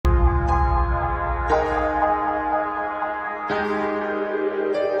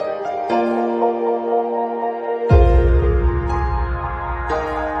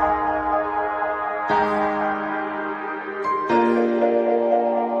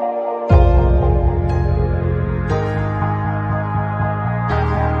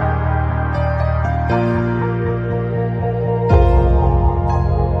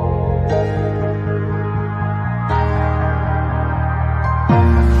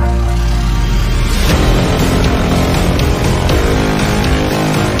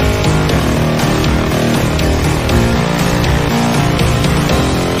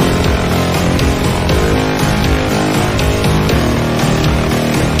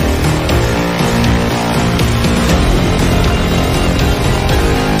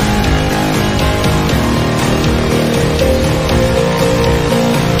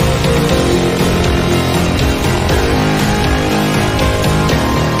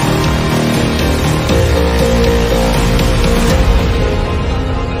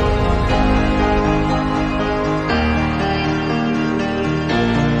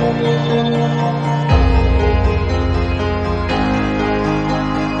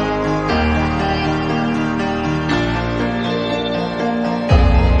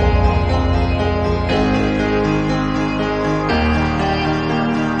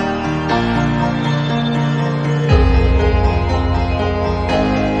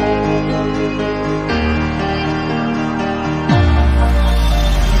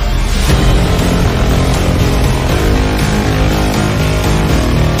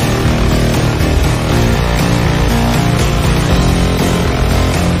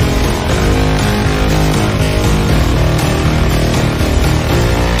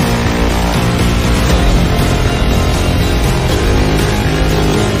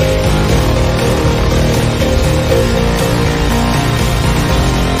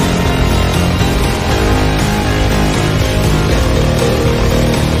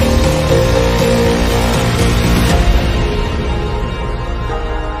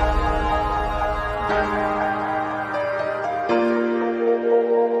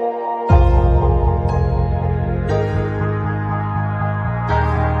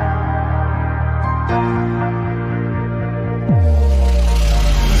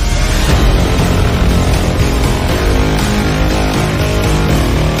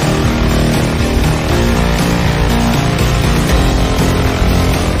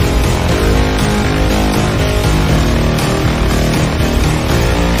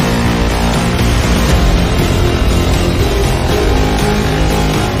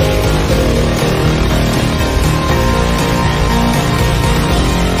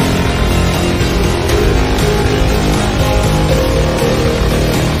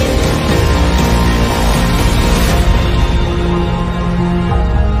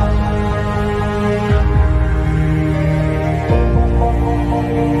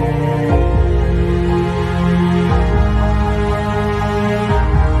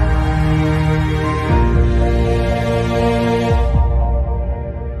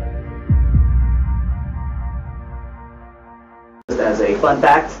fun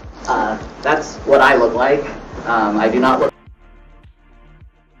fact, that's what I look like. I do not look.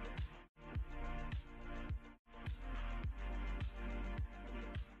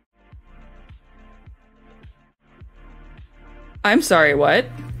 I'm sorry, what?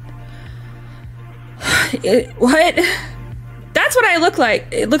 What? That's what I look like.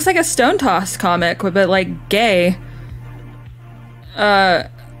 It looks like a Stone Toss comic, but like gay. I'm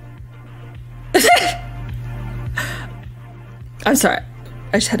sorry.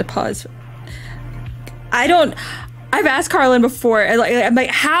 I just had to pause. I've asked Carlin before, I'm like,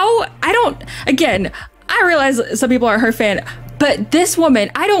 how? Again, I realize some people are her fan, but this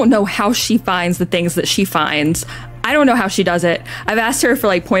woman, I don't know how she finds the things that she finds. I don't know how she does it. I've asked her for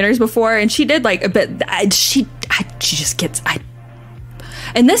like pointers before, and she did like a bit. She just gets.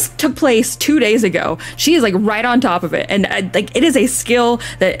 And this took place 2 days ago. She is like right on top of it, and like it is a skill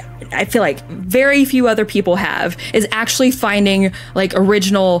that I feel like very few other people have. Is actually finding like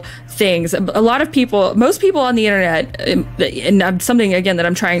original things. A lot of people, most people on the internet, and something again that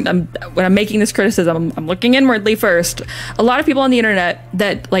I'm trying. When I'm making this criticism, I'm looking inwardly first. A lot of people on the internet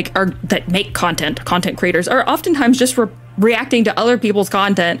that make content creators are oftentimes just reacting to other people's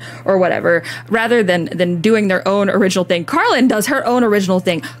content or whatever, rather than doing their own original thing. Carlin does her own original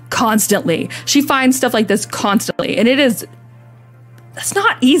thing constantly. She finds stuff like this constantly, and it's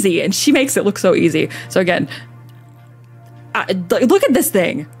not easy, and she makes it look so easy. So again, look at this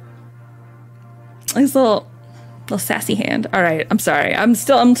thing. His little sassy hand. All right, I'm sorry. I'm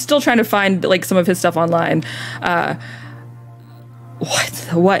still trying to find like some of his stuff online.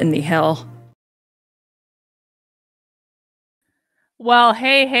 What in the hell? Well,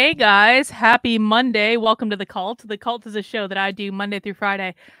 hey guys, happy Monday. Welcome to The Cult. The Cult is a show that I do Monday through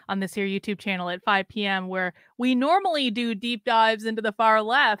Friday on this here YouTube channel at 5 p.m. where we normally do deep dives into the far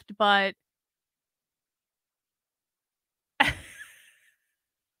left, but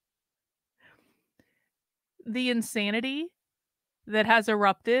the insanity that has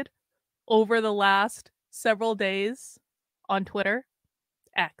erupted over the last several days on Twitter,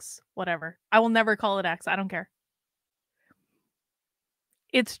 X, whatever. I will never call it X. I don't care.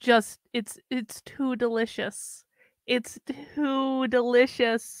 It's just, it's too delicious. It's too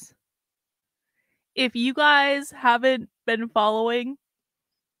delicious. If you guys haven't been following,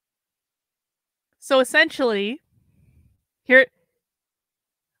 so essentially, here,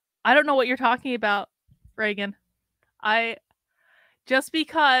 I don't know what you're talking about, Reagan. Just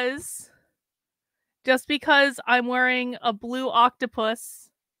because I'm wearing a blue octopus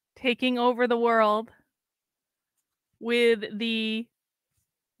taking over the world with the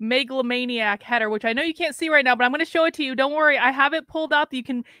megalomaniac header, which I know you can't see right now, but I'm going to show it to you. Don't worry, I have it pulled up. You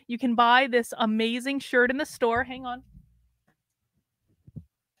can buy this amazing shirt in the store. Hang on.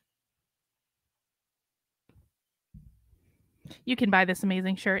 You can buy this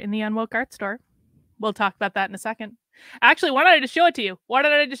amazing shirt in the Unwoke art store. We'll talk about that in a second. Actually, why don't I just show it to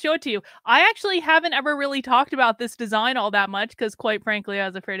you? I actually haven't ever really talked about this design all that much because, quite frankly, I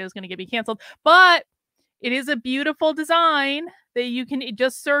was afraid it was going to get me canceled. But it is a beautiful design that you can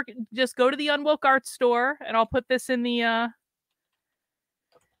just go to the Unwoke art store, and I'll put this in the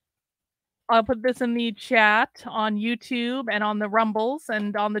chat on YouTube and on the Rumbles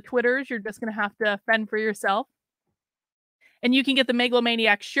and on the Twitters. You're just gonna have to fend for yourself. And you can get the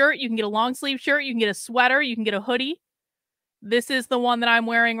Megalomaniac shirt, you can get a long sleeve shirt, you can get a sweater, you can get a hoodie. This is the one that I'm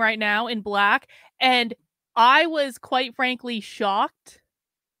wearing right now in black. And I was quite frankly shocked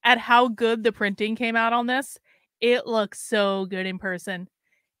at how good the printing came out on this. It looks so good in person.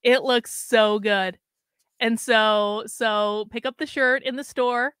 It looks so good. And so pick up the shirt in the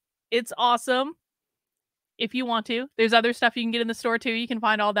store. It's awesome. If you want to. There's other stuff you can get in the store too. You can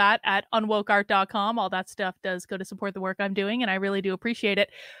find all that at unwokeart.com. All that stuff does go to support the work I'm doing, and I really do appreciate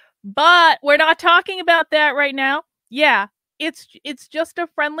it. But we're not talking about that right now. Yeah, it's just a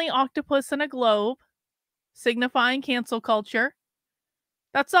friendly octopus in a globe, signifying cancel culture.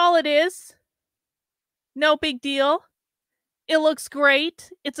 That's all it is. No big deal. It looks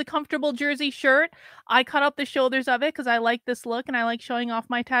great. It's a comfortable jersey shirt. I cut up the shoulders of it because I like this look and I like showing off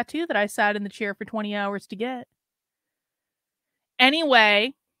my tattoo that I sat in the chair for 20 hours to get.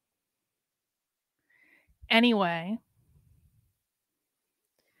 Anyway.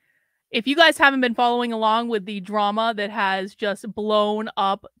 If you guys haven't been following along with the drama that has just blown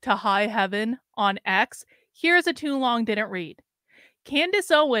up to high heaven on X, here's a too long didn't read.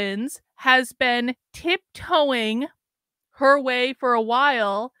 Candace Owens has been tiptoeing her way for a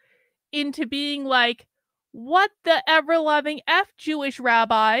while into being like, what the ever-loving F Jewish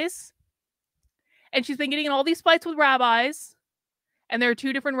rabbis? And she's been getting in all these fights with rabbis. And there are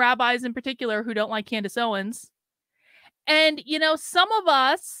two different rabbis in particular who don't like Candace Owens. And, you know, some of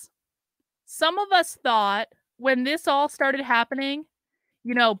us thought when this all started happening,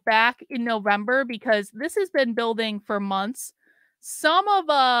 you know, back in November, because this has been building for months, some of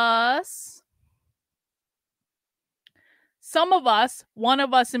us, one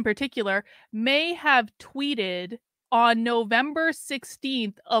of us in particular, may have tweeted on November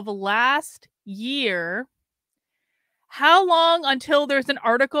 16th of last year, how long until there's an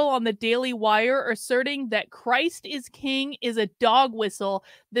article on the Daily Wire asserting that Christ is King is a dog whistle,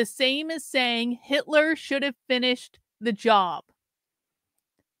 the same as saying Hitler should have finished the job?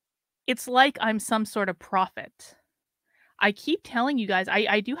 It's like I'm some sort of prophet. I keep telling you guys,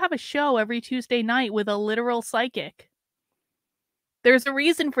 I do have a show every Tuesday night with a literal psychic. There's a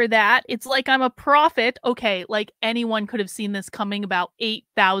reason for that. It's like I'm a prophet. Okay, like anyone could have seen this coming about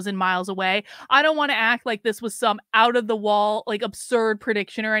 8,000 miles away. I don't want to act like this was some out of the wall, like absurd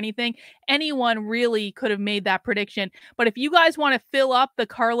prediction or anything. Anyone really could have made that prediction. But if you guys want to fill up the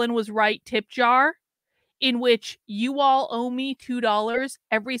Carlin was right tip jar, in which you all owe me $2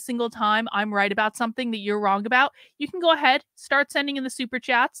 every single time I'm right about something that you're wrong about, you can go ahead, start sending in the super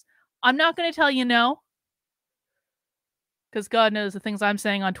chats. I'm not going to tell you no, because God knows the things I'm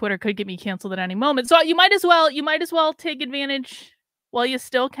saying on Twitter could get me canceled at any moment. So you might as well take advantage while you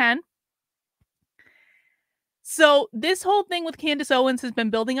still can. So this whole thing with Candace Owens has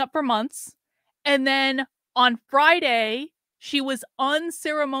been building up for months. And then on Friday, she was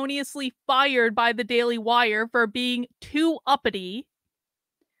unceremoniously fired by the Daily Wire for being too uppity.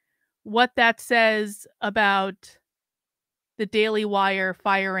 What that says about the Daily Wire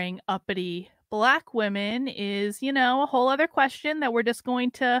firing uppity Black women is, you know, a whole other question that we're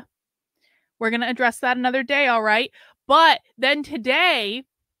going to address that another day, all right? But then today,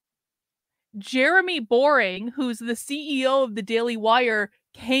 Jeremy Boring, who's the CEO of the Daily Wire,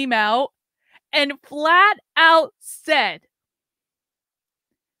 came out and flat out said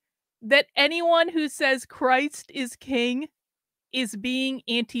that anyone who says Christ is king is being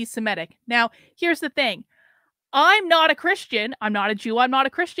anti-Semitic. Now, here's the thing. I'm not a Christian. I'm not a Jew. I'm not a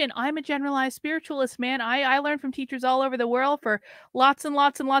Christian. I'm a generalized spiritualist, man. I learned from teachers all over the world for lots and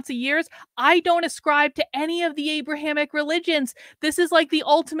lots and lots of years. I don't ascribe to any of the Abrahamic religions. This is like the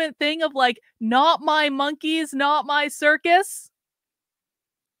ultimate thing of like, not my monkeys, not my circus.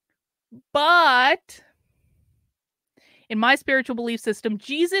 But in my spiritual belief system,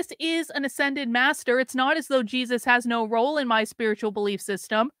 Jesus is an ascended master. It's not as though Jesus has no role in my spiritual belief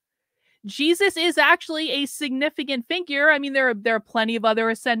system. Jesus is actually a significant figure. I mean, there are plenty of other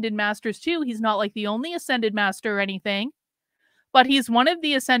ascended masters too. He's not like the only ascended master or anything, but he's one of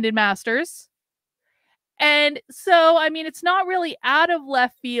the ascended masters. And so, I mean, it's not really out of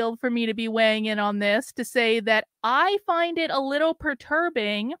left field for me to be weighing in on this to say that I find it a little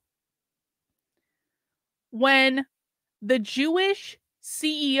perturbing when the Jewish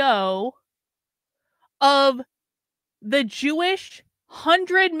CEO of the Jewish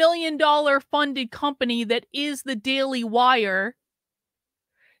 $100 million funded company that is the Daily Wire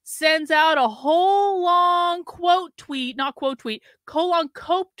sends out a whole long cope tweet, that's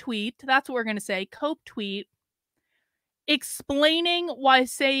what we're going to say, cope tweet, explaining why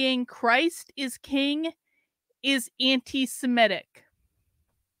saying Christ is king is anti-Semitic.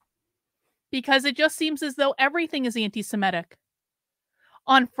 Because it just seems as though everything is anti-Semitic.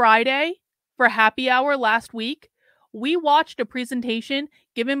 On Friday, for happy hour last week, we watched a presentation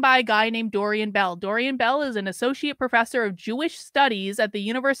given by a guy named Dorian Bell. Dorian Bell is an associate professor of Jewish studies at the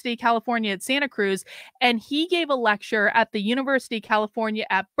University of California at Santa Cruz, and he gave a lecture at the University of California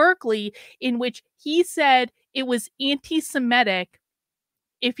at Berkeley in which he said it was anti-Semitic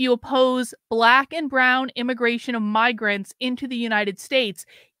if you oppose Black and brown immigration of migrants into the United States,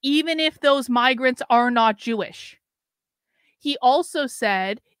 even if those migrants are not Jewish. He also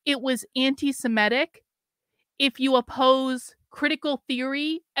said it was anti-Semitic if you oppose critical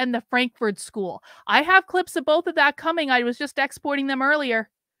theory and the Frankfurt School. I have clips of both of that coming. I was just exporting them earlier.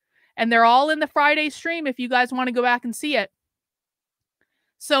 And they're all in the Friday stream if you guys want to go back and see it.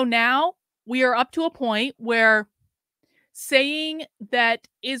 So now we are up to a point where saying that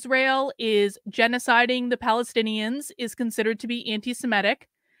Israel is genociding the Palestinians is considered to be anti-Semitic.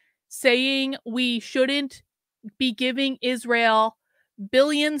 Saying we shouldn't be giving Israel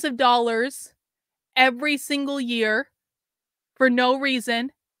billions of dollars every single year for no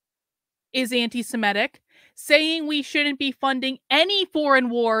reason is anti-Semitic. Saying we shouldn't be funding any foreign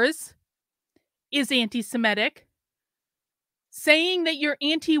wars is anti-Semitic. Saying that you're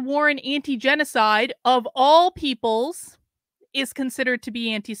anti-war and anti-genocide of all peoples is considered to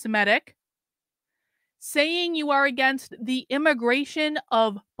be anti-Semitic. Saying you are against the immigration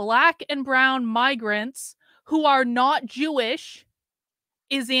of Black and brown migrants who are not Jewish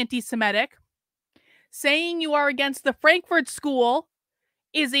is anti-Semitic. Saying you are against the Frankfurt School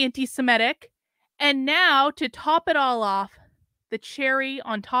is anti-Semitic. And now, to top it all off, the cherry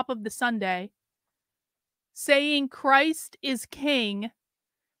on top of the sundae, saying Christ is king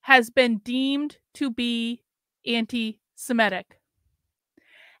has been deemed to be anti-Semitic.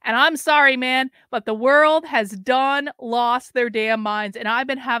 And I'm sorry, man, but the world has lost their damn minds. And I've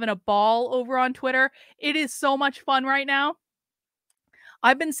been having a ball over on Twitter. It is so much fun right now.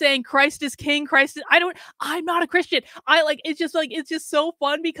 I've been saying Christ is king, I'm not a Christian. It's just so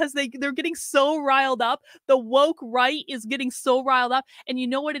fun because they're getting so riled up. The woke right is getting so riled up. And you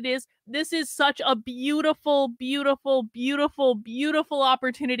know what it is? This is such a beautiful, beautiful, beautiful, beautiful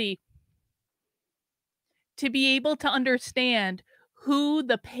opportunity to be able to understand who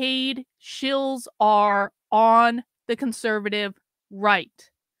the paid shills are on the conservative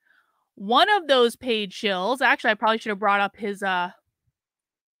right. One of those paid shills, actually, I probably should have brought up his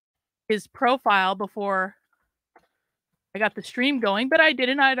profile before I got the stream going, but I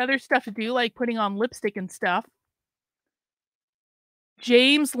didn't. I had other stuff to do, like putting on lipstick and stuff.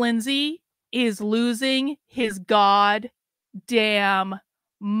 James Lindsay is losing his goddamn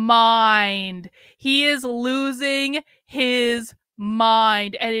mind. He is losing his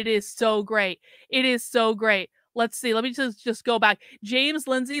mind, and it is so great. It is so great. Let's see. Let me just go back. James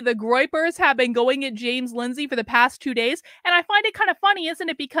Lindsay, the Groypers have been going at James Lindsay for the past 2 days, and I find it kind of funny, isn't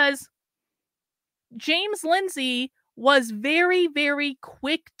it? Because James Lindsay was very, very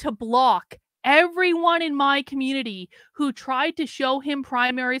quick to block everyone in my community who tried to show him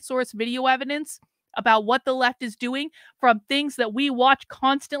primary source video evidence about what the left is doing from things that we watch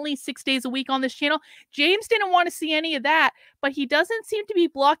constantly 6 days a week on this channel. James didn't want to see any of that, but he doesn't seem to be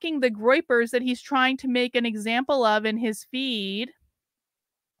blocking the Groypers that he's trying to make an example of in his feed.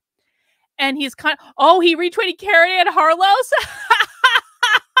 And he's he retweeted Karen Ann Harlos?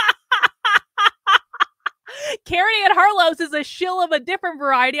 Karen Ann Harlos is a shill of a different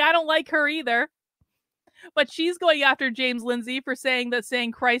variety. I don't like her either. But she's going after James Lindsay for saying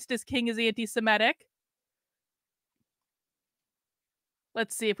Christ is king is anti-Semitic.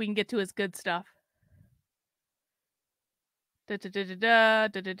 Let's see if we can get to his good stuff.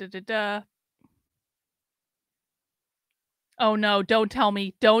 Oh no, don't tell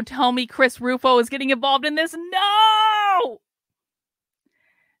me. Don't tell me Chris Rufo is getting involved in this. No!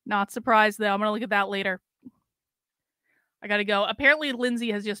 Not surprised though. I'm going to look at that later. I gotta go. Apparently, Lindsay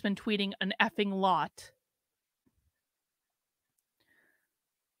has just been tweeting an effing lot.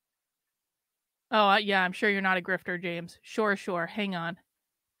 Oh, yeah, I'm sure you're not a grifter, James. Sure. Hang on.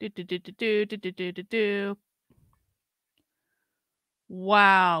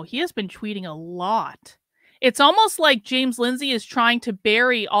 Wow, he has been tweeting a lot. It's almost like James Lindsay is trying to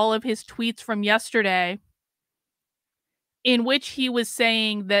bury all of his tweets from yesterday, in which he was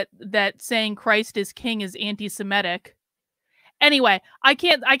saying that saying Christ is king is anti-Semitic. Anyway, I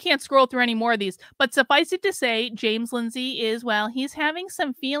can't scroll through any more of these, but suffice it to say, James Lindsay he's having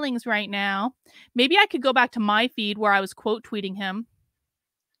some feelings right now. Maybe I could go back to my feed where I was quote tweeting him,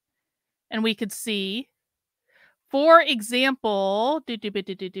 and we could see, for example,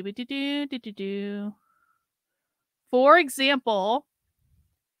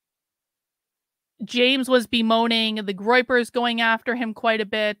 James was bemoaning the Groypers going after him quite a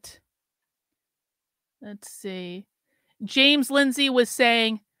bit. Let's see. James Lindsay was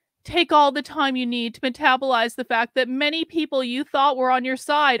saying, take all the time you need to metabolize the fact that many people you thought were on your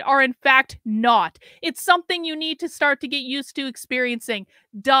side are in fact not. It's something you need to start to get used to experiencing.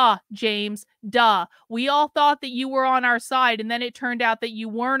 Duh, James, duh. We all thought that you were on our side, and then it turned out that you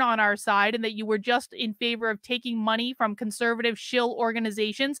weren't on our side and that you were just in favor of taking money from conservative shill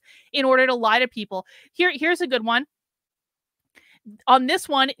organizations in order to lie to people. Here's a good one. On this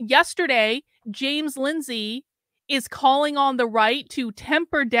one, yesterday, James Lindsay is calling on the right to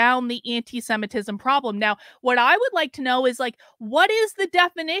temper down the anti-Semitism problem. Now, what I would like to know is, what is the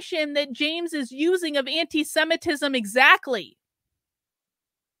definition that James is using of anti-Semitism exactly?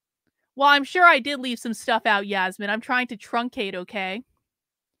 Well, I'm sure I did leave some stuff out, Yasmin. I'm trying to truncate, okay?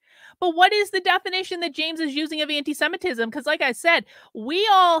 But what is the definition that James is using of anti-Semitism? Because like I said, we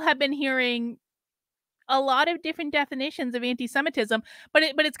all have been hearing a lot of different definitions of anti-Semitism, but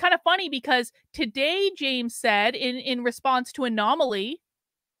it's kind of funny because today James said in response to Anomaly,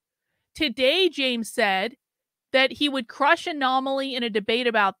 James said that he would crush Anomaly in a debate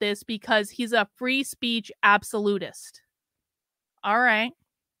about this because he's a free speech absolutist. All right.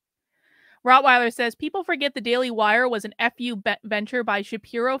 Rottweiler says, people forget the Daily Wire was an FU venture by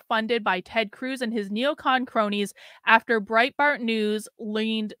Shapiro funded by Ted Cruz and his neocon cronies after Breitbart News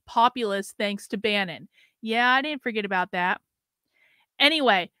leaned populist thanks to Bannon. Yeah, I didn't forget about that.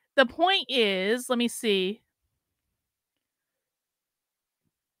 Anyway, the point is, let me see.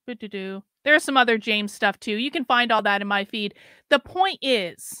 There's some other James stuff too. You can find all that in my feed. The point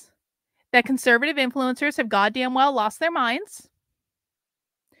is that conservative influencers have goddamn well lost their minds.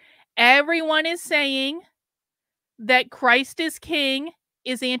 Everyone is saying that Christ is King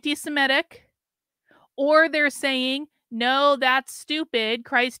is anti-Semitic, or they're saying, no, that's stupid.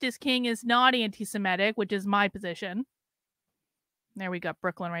 Christ is King is not anti-Semitic, which is my position. There we go.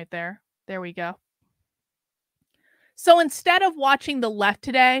 Brooklyn right there. There we go. So instead of watching the left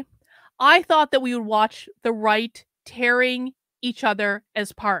today, I thought that we would watch the right tearing each other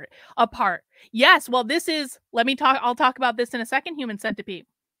apart. Yes, well, this is, I'll talk about this in a second, Human Centipede.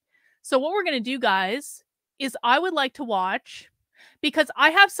 So what we're going to do, guys, is I would like to watch, because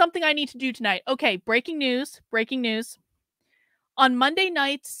I have something I need to do tonight. Okay, breaking news. On Monday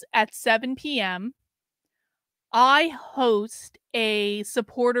nights at 7 p.m., I host a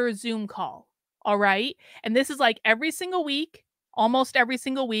supporter Zoom call. All right. And this is like every single week, almost every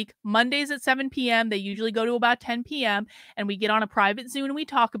single week, Mondays at 7 p.m. They usually go to about 10 p.m. and we get on a private Zoom and we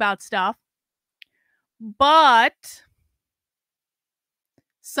talk about stuff. But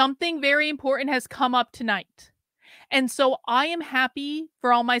something very important has come up tonight. And so I am happy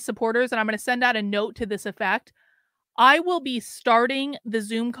for all my supporters, and I'm going to send out a note to this effect. I will be starting the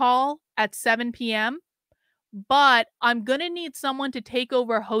Zoom call at 7 p.m., but I'm going to need someone to take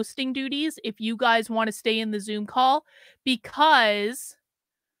over hosting duties if you guys want to stay in the Zoom call, because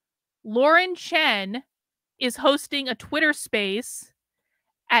Lauren Chen is hosting a Twitter space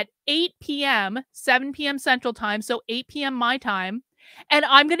at 8 p.m., 7 p.m. Central Time, so 8 p.m. my time, and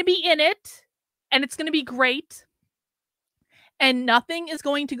I'm going to be in it, and it's going to be great, and nothing is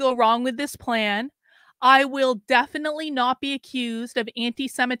going to go wrong with this plan. I will definitely not be accused of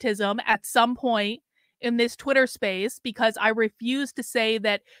anti-Semitism at some point in this Twitter space, because I refuse to say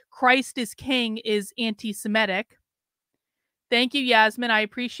that Christ is King is anti-Semitic. Thank you, Yasmin. I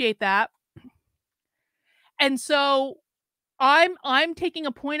appreciate that. And so I'm taking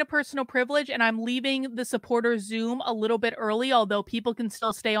a point of personal privilege, and I'm leaving the supporter Zoom a little bit early, although people can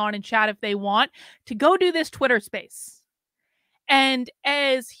still stay on and chat if they want, to go do this Twitter space. And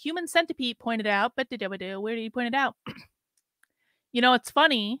as Human Centipede pointed out, where did he point it out? You know, it's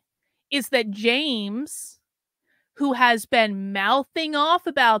funny is that James, who has been mouthing off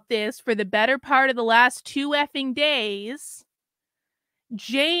about this for the better part of the last 2 effing days,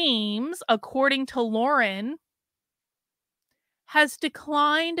 James, according to Lauren, has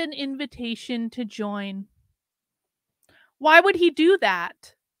declined an invitation to join. Why would he do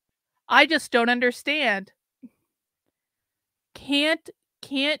that? I just don't understand. Can't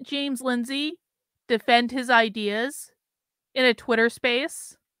James Lindsay defend his ideas in a Twitter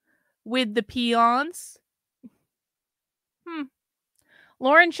space with the peons?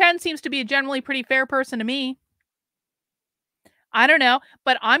 Lauren Chen seems to be a generally pretty fair person to me. I don't know,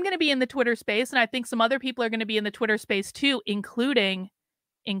 but I'm going to be in the Twitter space, and I think some other people are going to be in the Twitter space too, including,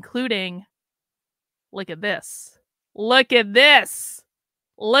 look at this. Look at this.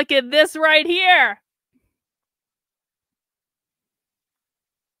 Look at this right here.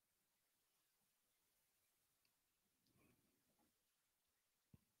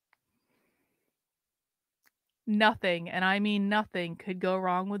 Nothing, and I mean nothing, could go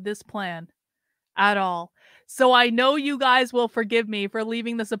wrong with this plan at all. So I know you guys will forgive me for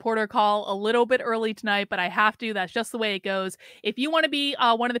leaving the supporter call a little bit early tonight, but I have to. That's just the way it goes. If you want to be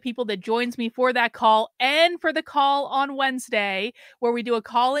one of the people that joins me for that call and for the call on Wednesday, where we do a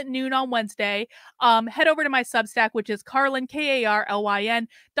call at noon on Wednesday, head over to my Substack, which is Carlyn,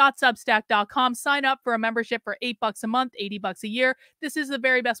 KARLYN.substack.com. Sign up for a membership for $8 a month, $80 a year. This is the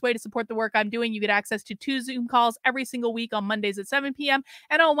very best way to support the work I'm doing. You get access to 2 Zoom calls every single week on Mondays at 7 p.m.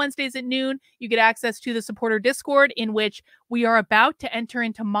 and on Wednesdays at noon. You get access to the supporter Discord, in which we are about to enter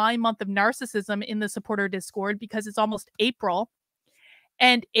into my month of narcissism in the supporter Discord, because it's almost April.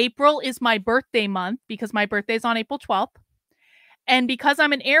 And April is my birthday month, because my birthday is on April 12th. And because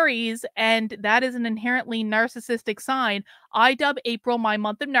I'm an Aries, and that is an inherently narcissistic sign, I dub April my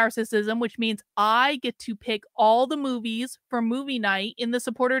month of narcissism, which means I get to pick all the movies for movie night in the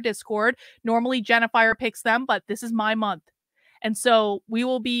supporter Discord. Normally Jennifer picks them, but this is my month. And so we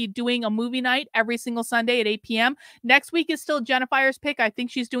will be doing a movie night every single Sunday at 8 p.m. Next week is still Jennifer's pick. I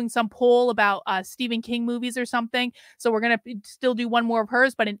think she's doing some poll about Stephen King movies or something. So we're going to still do one more of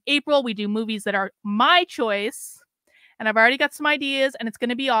hers. But in April, we do movies that are my choice. And I've already got some ideas, and it's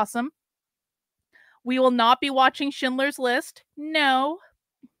going to be awesome. We will not be watching Schindler's List. No,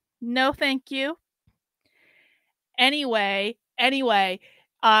 thank you. Anyway,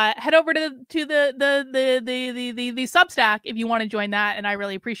 head over to the Substack if you want to join that, and I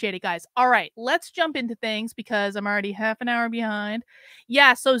really appreciate it, guys. All right, let's jump into things because I'm already half an hour behind.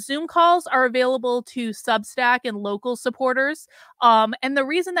 Yeah, so Zoom calls are available to Substack and local supporters. And the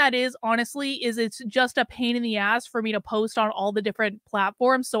reason that is, honestly, is it's just a pain in the ass for me to post on all the different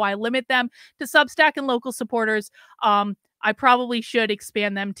platforms, so I limit them to Substack and local supporters. I probably should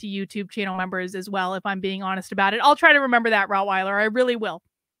expand them to YouTube channel members as well, if I'm being honest about it. I'll try to remember that, Rottweiler. I really will.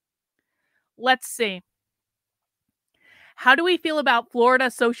 Let's see. How do we feel about Florida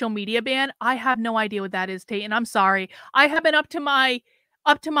social media ban? I have no idea what that is, Tate, and I'm sorry. I have been up to my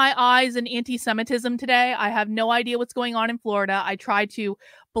eyes in anti-Semitism today. I have no idea what's going on in Florida. I try to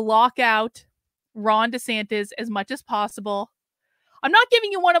block out Ron DeSantis as much as possible. I'm not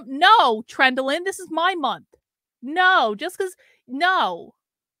giving you one of... No, Trendlin, this is my month. No, just because... No.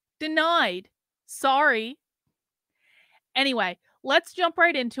 Denied. Sorry. Anyway, let's jump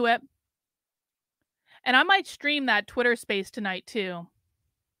right into it. And I might stream that Twitter space tonight, too.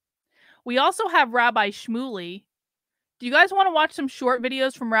 We also have Rabbi Shmuley. Do you guys want to watch some short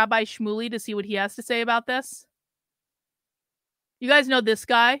videos from Rabbi Shmuley to see what he has to say about this? You guys know this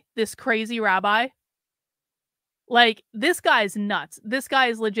guy? This crazy rabbi? Like, this guy is nuts. This guy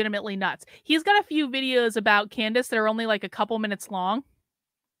is legitimately nuts. He's got a few videos about Candace that are only like a couple minutes long.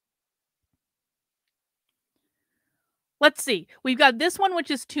 Let's see. We've got this one,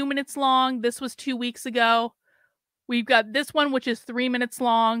 which is 2 minutes long. This was 2 weeks ago. We've got this one, which is 3 minutes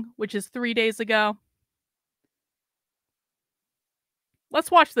long, which is 3 days ago.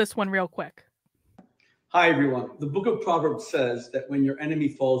 Let's watch this one real quick. Hi, everyone. The book of Proverbs says that when your enemy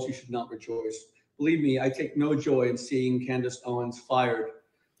falls, you should not rejoice. Believe me, I take no joy in seeing Candace Owens fired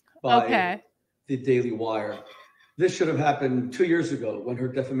by the Daily Wire. This should have happened 2 years ago when her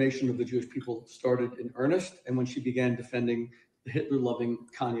defamation of the Jewish people started in earnest and when she began defending the Hitler-loving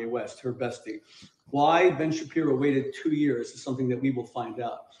Kanye West, her bestie. Why Ben Shapiro waited 2 years is something that we will find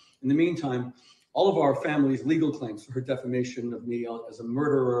out. In the meantime, all of our family's legal claims for her defamation of me as a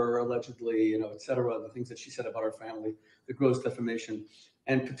murderer, allegedly, et cetera, the things that she said about our family, the gross defamation,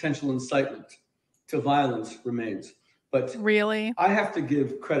 and potential incitement to violence remains. But really, I have to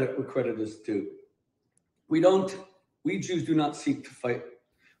give credit where credit is due. We Jews do not seek to fight.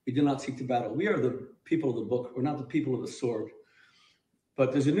 We do not seek to battle. We are the people of the book. We're not the people of the sword.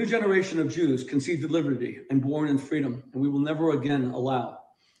 But there's a new generation of Jews conceived in liberty and born in freedom, and we will never again allow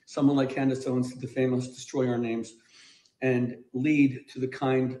someone like Candace Owens to defame us, destroy our names, and lead to the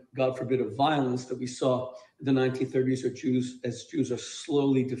kind, God forbid, of violence that we saw in the 1930s as Jews are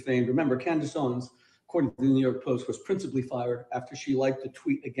slowly defamed. Remember, Candace Owens, according to the New York Post, was principally fired after she liked a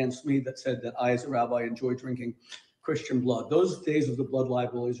tweet against me that said that I, as a rabbi, enjoy drinking Christian blood. Those days of the blood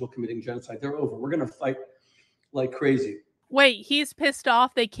libel, Israel committing genocide, they're over. We're going to fight like crazy. Wait, he's pissed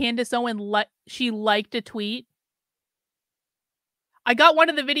off that Candace Owens she liked a tweet? I got one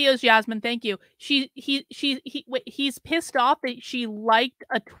of the videos, Yasmin. Thank you. He's pissed off that she liked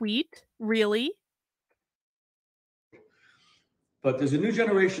a tweet. Really? But there's a new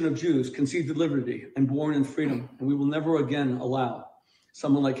generation of Jews conceived in liberty and born in freedom, and we will never again allow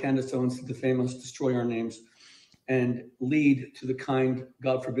someone like Candace Owens to defame us, destroy our names, and lead to the kind,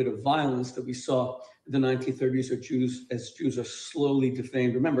 God forbid, of violence that we saw in the 1930s as Jews are slowly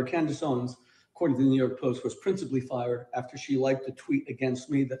defamed. Remember, Candace Owens, according to the New York Post, was principally fired after she liked a tweet against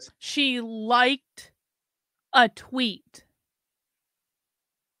me. She liked a tweet.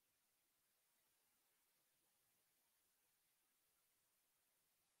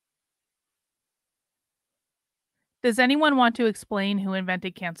 Does anyone want to explain who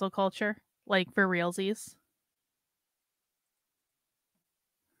invented cancel culture? Like, for realsies?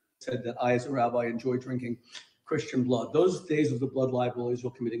 Said that I, as a rabbi, enjoy drinking Christian blood. Those days of the blood libel,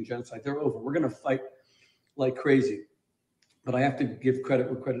 Israel committing genocide, they're over. We're going to fight like crazy. But I have to give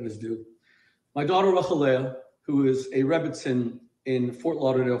credit where credit is due. My daughter, Rachalea, who is a Rebbitzin in Fort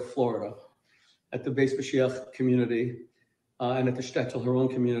Lauderdale, Florida, at the Beis Mashiach community, and at the Shtetl, her own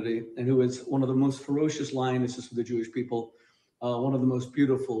community, and who is one of the most ferocious lionesses for the Jewish people, one of the most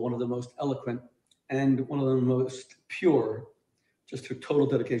beautiful, one of the most eloquent, and one of the most pure, just her total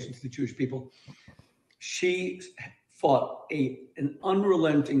dedication to the Jewish people. She fought an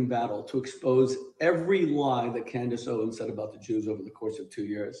unrelenting battle to expose every lie that Candace Owens said about the Jews over the course of 2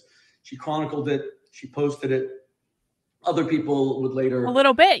 years. She chronicled it, she posted it. Other people would later a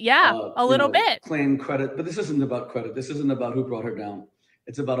little bit, claim credit, but this isn't about credit. This isn't about who brought her down.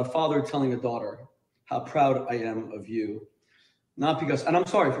 It's about a father telling a daughter how proud I am of you. Not because, and I'm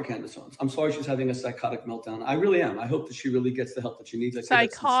sorry for Candace Owens. I'm sorry she's having a psychotic meltdown. I really am. I hope that she really gets the help that she needs.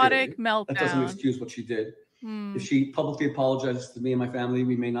 Psychotic meltdown. That doesn't excuse what she did. If she publicly apologizes to me and my family,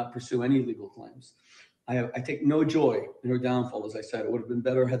 we may not pursue any legal claims. I take no joy in her downfall. As I said, it would have been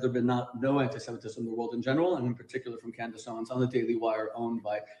better had there been no anti-Semitism in the world in general, and in particular from Candace Owens on the Daily Wire, owned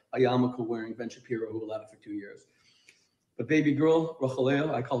by a yarmulke-wearing Ben Shapiro, who allowed it for 2 years. But baby girl,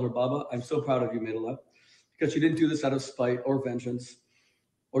 Rachalea, I call her Baba, I'm so proud of you, Meidela, because you didn't do this out of spite or vengeance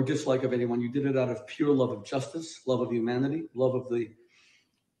or dislike of anyone. You did it out of pure love of justice, love of humanity, love of the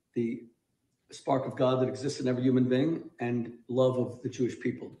spark of God that exists in every human being, and love of the Jewish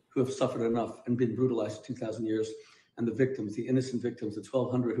people who have suffered enough and been brutalized 2,000 years, and the victims, the innocent victims, the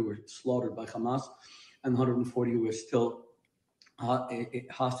 1,200 who were slaughtered by Hamas, and the 140 who are still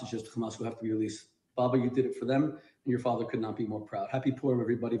hostages to Hamas who have to be released. Baba, you did it for them, and your father could not be more proud. Happy Purim,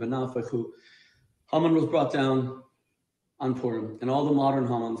 everybody. Haman was brought down on Purim, and all the modern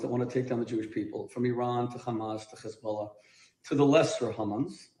Hamans that want to take down the Jewish people, from Iran to Hamas to Hezbollah, to the lesser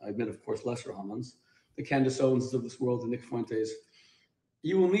Hamans, I admit, of course, lesser Hamans, the Candace Owens of this world, the Nick Fuentes,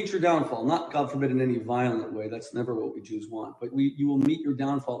 you will meet your downfall, not, God forbid, in any violent way. That's never what we Jews want. But you will meet your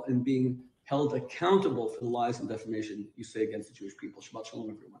downfall in being held accountable for the lies and defamation you say against the Jewish people. Shabbat shalom,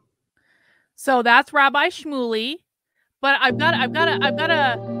 everyone. So that's Rabbi Shmuley. But I've got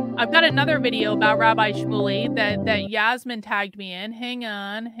another video about Rabbi Shmuley that Yasmin tagged me in. Hang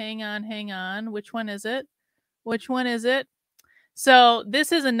on. Which one is it? So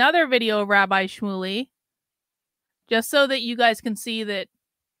this is another video of Rabbi Shmuley, just so that you guys can see that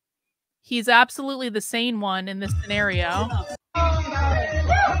he's absolutely the sane one in this scenario.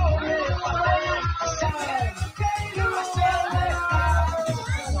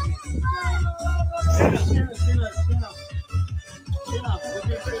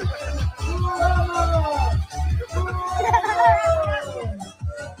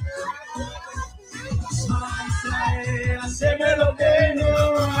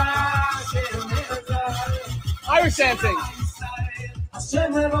 Irish dancing.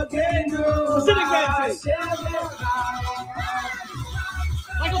 Pacific dancing.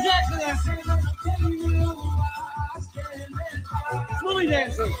 Michael Jackson dancing. Smoothie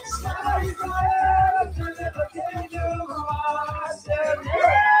dancing.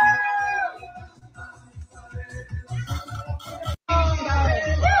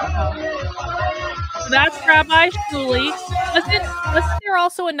 That's Rabbi Shmuley. Wasn't there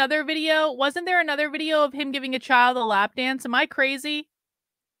also another video? Wasn't there another video of him giving a child a lap dance? Am I crazy?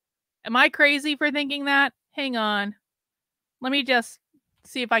 Am I crazy for thinking that? Hang on. Let me just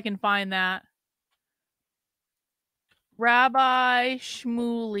see if I can find that. Rabbi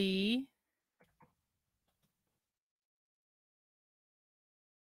Shmuley.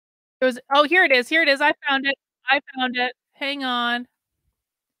 Oh, here it is. I found it. Hang on.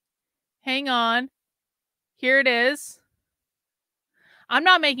 Here it is. I'm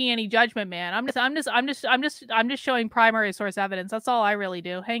not making any judgment, man. I'm just showing primary source evidence. That's all I really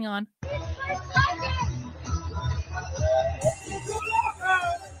do. Hang on.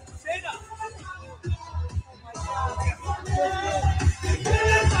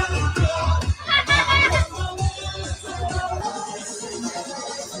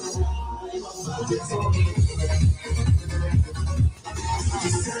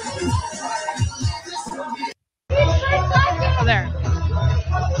 There.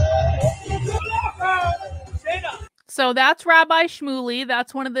 So that's Rabbi Shmuley.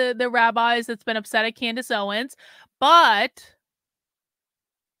 That's one of the rabbis that's been upset at Candace Owens. But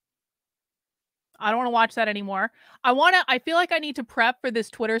I don't want to watch that anymore. I feel like I need to prep for this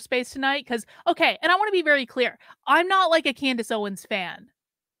Twitter space tonight because, okay, and I want to be very clear. I'm not like a Candace Owens fan.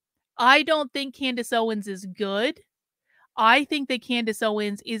 I don't think Candace Owens is good. I think that Candace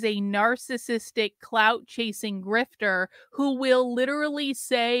Owens is a narcissistic, clout-chasing grifter who will literally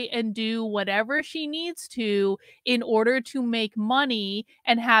say and do whatever she needs to in order to make money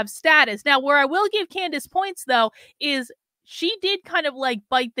and have status. Now, where I will give Candace points, though, is she did kind of like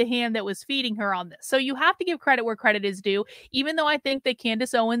bite the hand that was feeding her on this. So you have to give credit where credit is due, even though I think that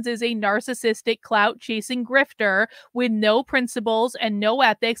Candace Owens is a narcissistic, clout-chasing grifter with no principles and no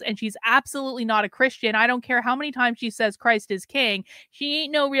ethics, and she's absolutely not a Christian. I don't care how many times she says Christ is king. She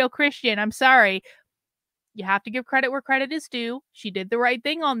ain't no real Christian. I'm sorry. You have to give credit where credit is due. She did the right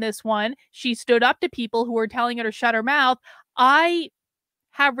thing on this one. She stood up to people who were telling her to shut her mouth. I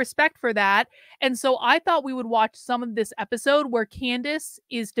have respect for that. And so I thought we would watch some of this episode where Candace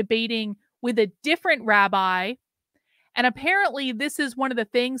is debating with a different rabbi. And apparently this is one of the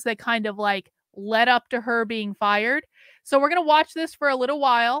things that kind of like led up to her being fired. So we're going to watch this for a little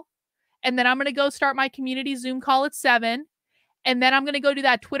while. And then I'm going to go start my community Zoom call at 7. And then I'm going to go do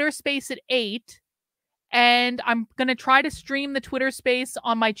that Twitter space at 8. And I'm going to try to stream the Twitter space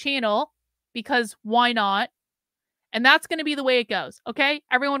on my channel. because why not? And that's going to be the way it goes. Okay,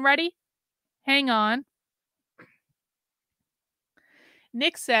 everyone ready? Hang on.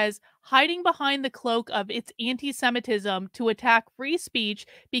 Nick says, hiding behind the cloak of it's anti-Semitism to attack free speech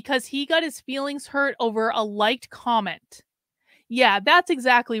because he got his feelings hurt over a liked comment. Yeah, that's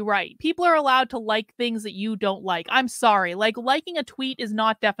exactly right. People are allowed to like things that you don't like. I'm sorry. Like, liking a tweet is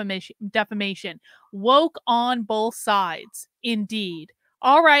not defamation. Woke on both sides. Indeed.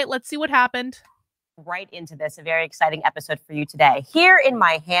 All right, let's see what happened. Right into this, a very exciting episode for you today. Here in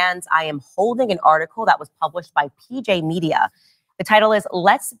my hands, I am holding an article that was published by PJ Media. The title is,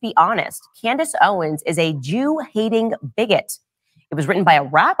 Let's Be Honest, Candace Owens is a Jew-hating bigot. It was written by a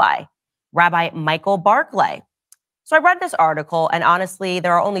rabbi, Rabbi Michael Barclay. So I read this article, and honestly,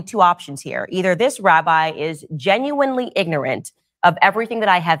 there are only two options here. Either this rabbi is genuinely ignorant of everything that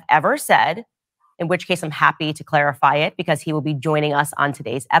I have ever said, in which case I'm happy to clarify it because he will be joining us on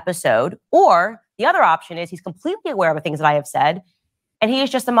today's episode. Or the other option is he's completely aware of the things that I have said, and he is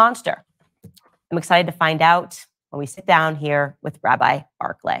just a monster. I'm excited to find out when we sit down here with Rabbi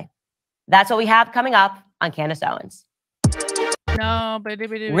Barclay. That's what we have coming up on Candace Owens. No, but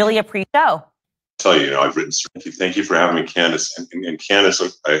Really a pre-show. Tell you, I've written. Thank you for having me, Candace. And Candace,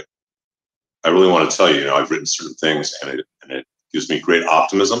 I really want to tell you, I've written certain things, and it gives me great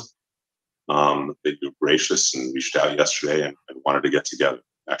optimism that you're gracious and reached out yesterday and wanted to get together.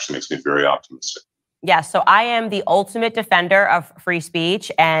 It actually makes me very optimistic. Yeah, so I am the ultimate defender of free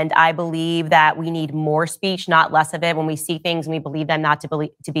speech, and I believe that we need more speech, not less of it. When we see things and we believe them not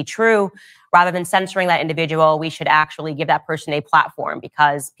to be true, rather than censoring that individual, we should actually give that person a platform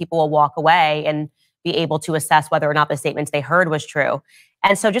because people will walk away and be able to assess whether or not the statements they heard was true.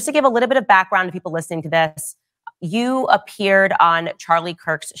 And so just to give a little bit of background to people listening to this, you appeared on Charlie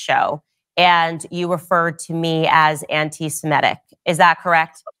Kirk's show and you referred to me as anti-Semitic. Is that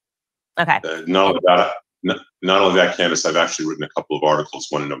correct? Okay. Not only that, Candace, I've actually written a couple of articles,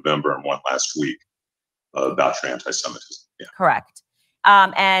 one in November and one last week, about your anti-Semitism. Yeah. Correct.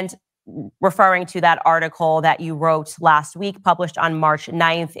 And referring to that article that you wrote last week, published on March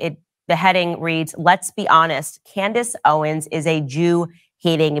 9th, the heading reads, Let's Be Honest, Candace Owens is a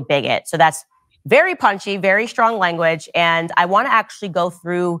Jew-hating bigot. So that's very punchy, very strong language. And I want to actually go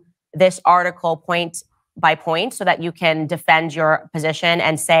through this article point by point so that you can defend your position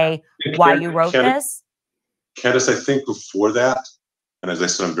and say why you wrote this. Candace, I think before that, and as I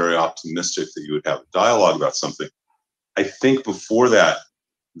said, I'm very optimistic that you would have a dialogue about something. I think before that,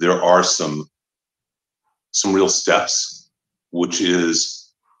 there are some real steps, which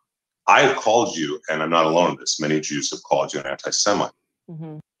is, I have called you, and I'm not alone in this, many Jews have called you an anti-Semite.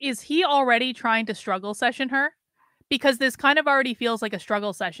 Mm-hmm. Is he already trying to struggle session her? Because this kind of already feels like a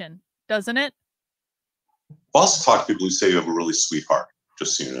struggle session, doesn't it? I also talk to people who say you have a really sweet heart,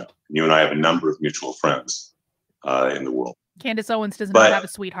 just so you know. You and I have a number of mutual friends in the world. Candace Owens does not have a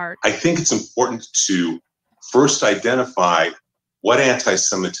sweetheart. I think it's important to first identify what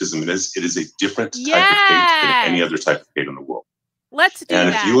anti-Semitism is. It is a different type of hate than any other type of hate in the world. Let's do that.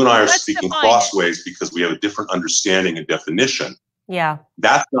 And if you and I are speaking crossways because we have a different understanding and definition,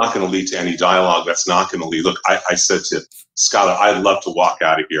 that's not going to lead to any dialogue. That's not going to lead. Look, I said to Skylar, I'd love to walk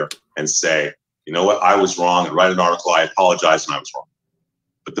out of here and say, you know what, I was wrong, and write an article, I apologize, and I was wrong.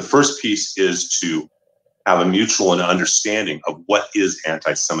 But the first piece is to have a mutual understanding of what is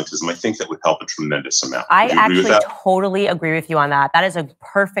anti-Semitism. I think that would help a tremendous amount. I actually totally agree with you on that. That is a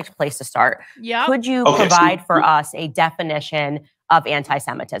perfect place to start. Yeah. Could you provide for us a definition of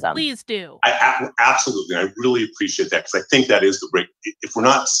anti-Semitism? Please do. Absolutely. I really appreciate that because I think that is the break. If we're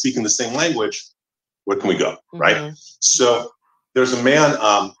not speaking the same language, where can we go, right? So there's a man,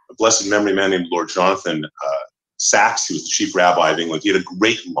 a blessed memory man named Lord Jonathan Sachs, who was the chief rabbi of England. He had a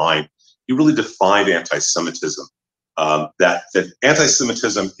great line. He really defined anti-Semitism, that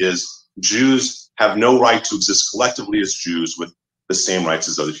anti-Semitism is Jews have no right to exist collectively as Jews with the same rights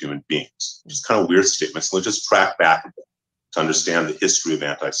as other human beings. It's kind of weird statements. Let's just track back a bit to understand the history of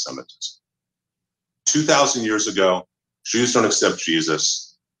anti-Semitism. 2,000 years ago, Jews don't accept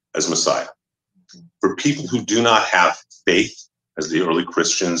Jesus as Messiah. For people who do not have faith, as the early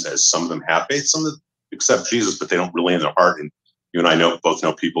Christians, as some of them have faith, some of them accept Jesus, but they don't really in their heart. And you and I both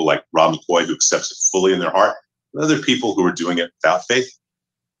know people like Rob McCoy who accepts it fully in their heart, and other people who are doing it without faith.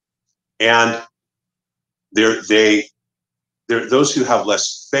 And they're those who have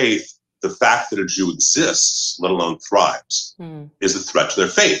less faith. The fact that a Jew exists, let alone thrives, is a threat to their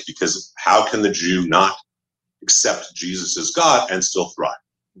faith, because how can the Jew not accept Jesus as God and still thrive?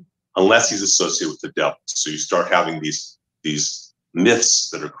 Unless he's associated with the devil. So you start having these myths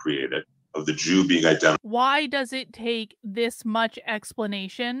that are created of the Jew being identified. Why does it take this much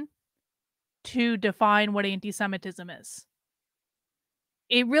explanation to define what anti-Semitism is.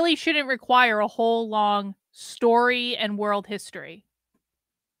 It really shouldn't require a whole long story and world history.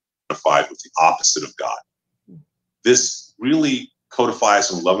 With the opposite of God. This really codifies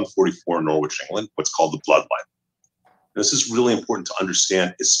in 1144 in Norwich, England, what's called the Blood Libel. This is really important to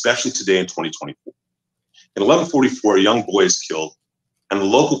understand, especially today in 2024. In 1144, a young boy is killed, and the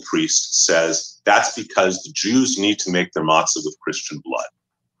local priest says that's because the Jews need to make their matzah with Christian blood.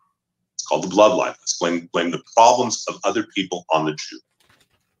 It's called the Blood Libel. It's blame the problems of other people on the Jew.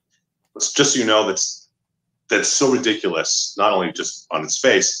 It's just so you know, that's so ridiculous, not only just on its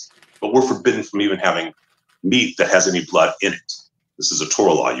face, but we're forbidden from even having meat that has any blood in it. This is a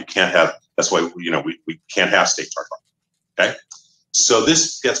Torah law. You can't have, that's why, we can't have steak tartare. Okay? So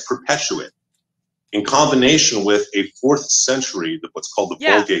this gets perpetuated in combination with a 4th century, what's called the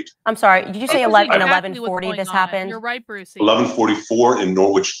Vulgate. I'm sorry, did you say in 1140 this happened? You're right, Brucey. 1144 in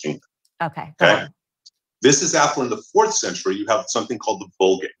Norwich, England. Okay. Okay. This is after in the 4th century, you have something called the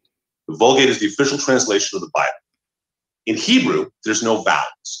Vulgate. The Vulgate is the official translation of the Bible. In Hebrew, there's no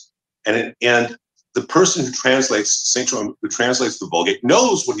vowels. And the person who translates, St. Jerome, who translates the Vulgate,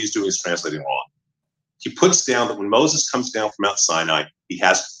 knows what he's doing is translating wrong. He puts down that when Moses comes down from Mount Sinai, he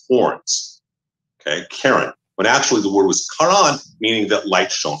has horns. Okay, Karen, when actually the word was Karan, meaning that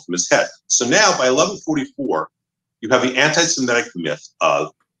light shone from his head. So now by 1144, you have the anti-Semitic myth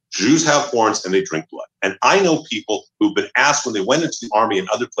of Jews have horns and they drink blood. And I know people who've been asked when they went into the army and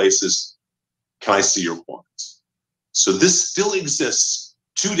other places, can I see your horns? So this still exists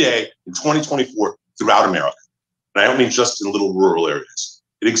today in 2024 throughout America. And I don't mean just in little rural areas.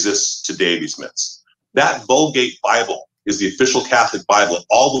 It exists today, these myths. That Vulgate Bible is the official Catholic Bible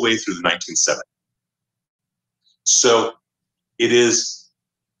all the way through the 1970s. So it is,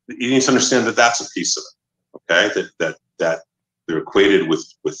 you need to understand that that's a piece of it, okay? That they're equated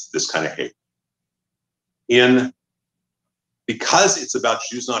with this kind of hate. Because it's about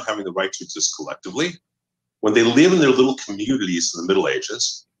Jews not having the right to exist collectively, when they live in their little communities in the Middle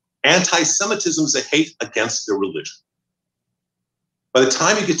Ages, anti-Semitism is a hate against their religion. By the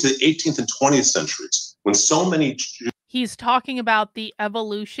time you get to the 18th and 20th centuries, when so many Jews... He's talking about the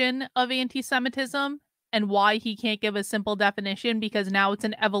evolution of anti-Semitism and why he can't give a simple definition because now it's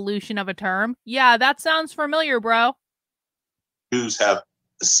an evolution of a term. Yeah, that sounds familiar, bro. Jews have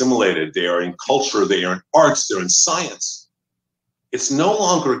assimilated. They are in culture, they are in arts, they're in science. It's no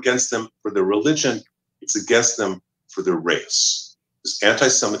longer against them for their religion, it's against them for their race. This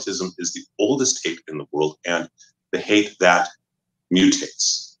anti-Semitism is the oldest hate in the world and the hate that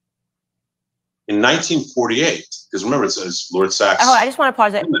mutates. In 1948, because remember, it's Lord Sachs. Oh, I just want to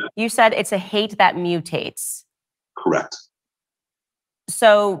pause it. You said it's a hate that mutates. Correct.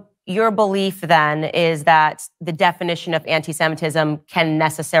 So your belief then is that the definition of anti-Semitism can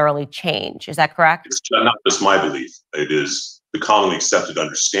necessarily change. Is that correct? It's not just my belief. It is the commonly accepted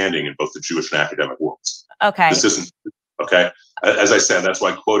understanding in both the Jewish and academic worlds. Okay. This isn't, okay? As I said, that's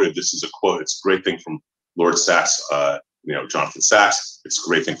why I quoted, this is a quote. It's a great thing from Lord Sachs, Jonathan Sachs. It's a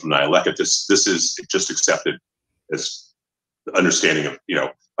great thing from Nihilecka. This is just accepted as the understanding of,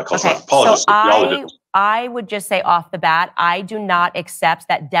 a cultural anthropologist. So I would just say off the bat, I do not accept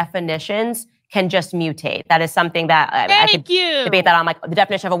that definitions can just mutate. That is something that I could debate that on, like the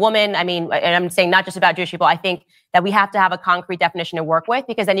definition of a woman. I mean, and I'm saying not just about Jewish people. I think that we have to have a concrete definition to work with,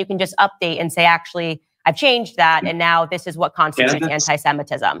 because then you can just update and say, actually, I've changed that, and now this is what constitutes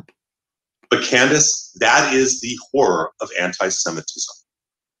anti-Semitism. But Candace, that is the horror of anti-Semitism.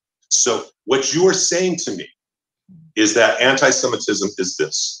 So what you are saying to me is that anti-Semitism is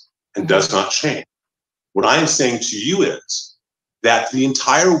this and does not change. What I am saying to you is that the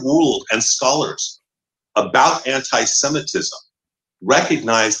entire world and scholars about anti-Semitism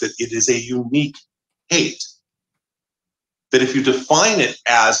recognize that it is a unique hate. That if you define it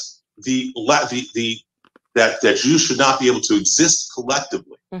as that Jews should not be able to exist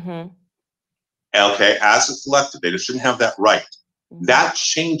collectively, okay, as a collective, they just shouldn't have that right. That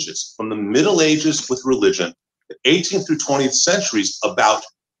changes from the Middle Ages with religion, the 18th through 20th centuries about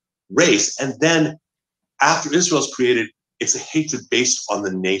race, and then after Israel's created, it's a hatred based on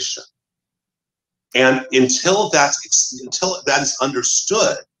the nation. And until that is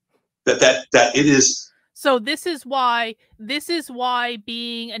understood, that it is. So this is why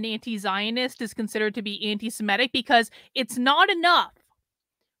being an anti-Zionist is considered to be anti-Semitic, because it's not enough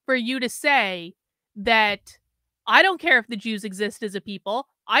for you to say that I don't care if the Jews exist as a people.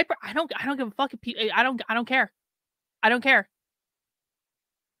 I don't give a fuck. I don't care. I don't care.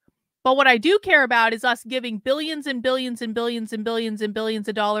 But what I do care about is us giving billions and billions and billions and billions and billions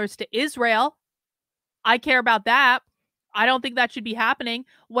of dollars to Israel. I care about that. I don't think that should be happening.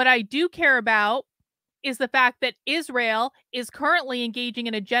 What I do care about is the fact that Israel is currently engaging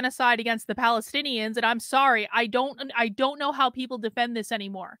in a genocide against the Palestinians. And I'm sorry, I don't know how people defend this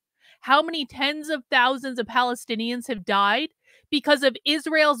anymore. How many tens of thousands of Palestinians have died because of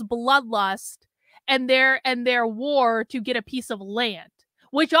Israel's bloodlust and their war to get a piece of land,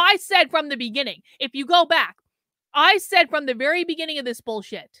 which I said from the beginning. If you go back, I said from the very beginning of this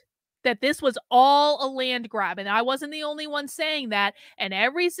bullshit that this was all a land grab. And I wasn't the only one saying that. And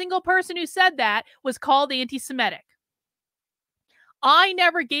every single person who said that was called anti-Semitic. I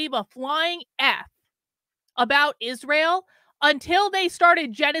never gave a flying F about Israel until they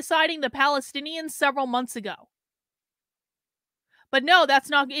started genociding the Palestinians several months ago. But no, that's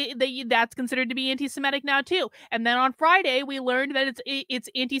not. That's considered to be anti-Semitic now too. And then on Friday, we learned that it's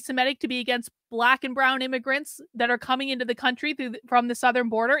anti-Semitic to be against Black and brown immigrants that are coming into the country from the southern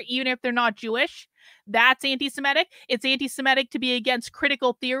border, even if they're not Jewish. That's anti-Semitic. It's anti-Semitic to be against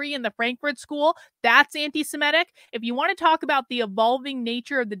critical theory in the Frankfurt School. That's anti-Semitic. If you want to talk about the evolving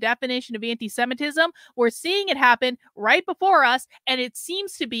nature of the definition of anti-Semitism, we're seeing it happen right before us, and it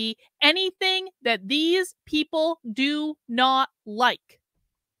seems to be anything that these people do not like.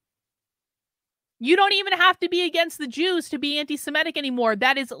 You don't even have to be against the Jews to be anti-Semitic anymore.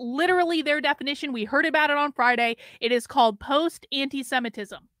 That is literally their definition. We heard about it on Friday. It is called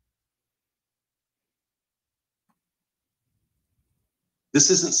post-anti-Semitism. This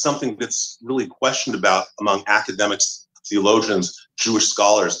isn't something that's really questioned about among academics, theologians, Jewish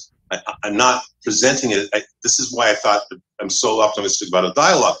scholars. I'm not presenting it. This is why I thought I'm so optimistic about a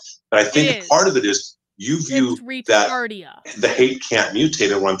dialogue. But I think part of it is you view that the hate can't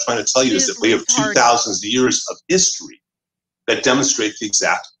mutate. And what I'm trying to tell you is that we have 2,000 years of history that demonstrate the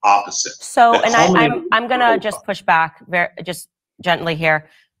exact opposite. So, and I'm going to just push back just gently here.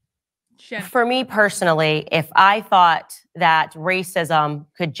 For me personally, if I thought that racism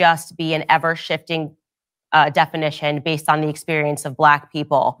could just be an ever-shifting definition based on the experience of Black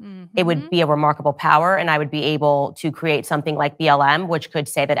people, it would be a remarkable power, and I would be able to create something like BLM, which could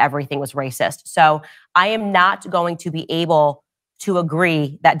say that everything was racist. So I am not going to be able to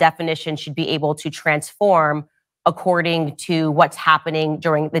agree that definition should be able to transform according to what's happening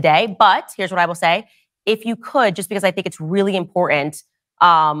during the day. But here's what I will say. If you could, just because I think it's really important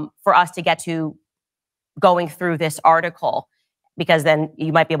for us to get to going through this article, because then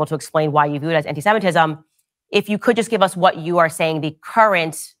you might be able to explain why you view it as anti-Semitism. If you could just give us what you are saying the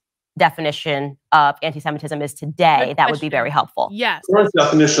current definition of anti-Semitism is today, that would be very helpful. Yes. The current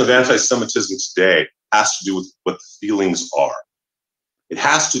definition of anti-Semitism today has to do with what the feelings are. It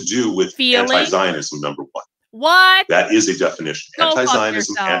has to do with anti-Zionism, number one. What? That is a definition.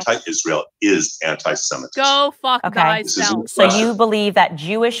 Anti-Zionism, anti-Israel is anti-Semitism. Go fuck thyself. So you believe that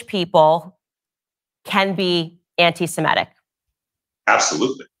Jewish people can be anti-Semitic?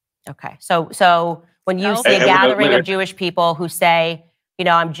 Absolutely. Okay. So when you see a gathering of Jewish people who say, you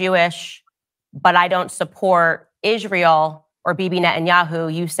know, I'm Jewish, but I don't support Israel or Bibi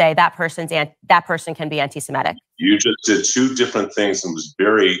Netanyahu, you say that person can be anti-Semitic. You just did two different things and was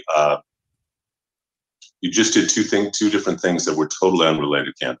very you just did two different things that were totally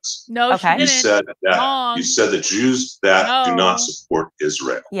unrelated, Candace. No, okay. You said that Jews that do not support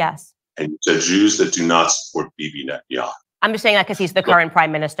Israel. Yes. And you said Jews that do not support Bibi Netanyahu. I'm just saying that because he's the current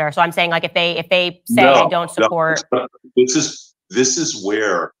prime minister. So I'm saying like if they say I don't support. This is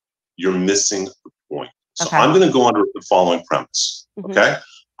where you're missing the point. So I'm going to go under the following premise. Okay.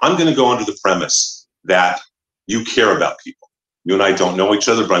 I'm going to go under the premise that you care about people. You and I don't know each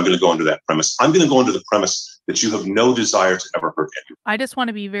other, but I'm going to go under that premise. I'm going to go under the premise that you have no desire to ever hurt anyone. I just want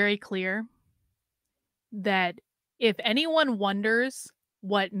to be very clear that if anyone wonders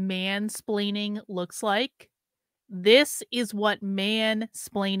what mansplaining looks like, this is what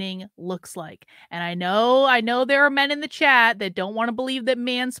mansplaining looks like. And I know there are men in the chat that don't want to believe that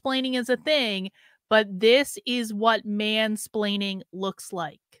mansplaining is a thing, but this is what mansplaining looks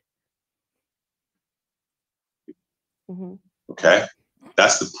like. Okay?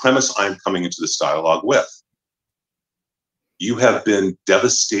 That's the premise I'm coming into this dialogue with. You have been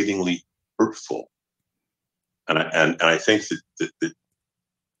devastatingly hurtful. And I think that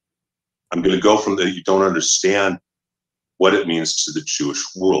I'm going to go from that you don't understand what it means to the Jewish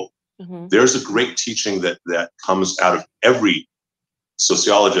world. There's a great teaching that comes out of every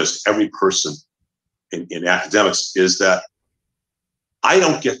sociologist, every person in academics, is that I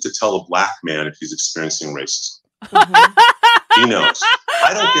don't get to tell a Black man if he's experiencing racism. He knows.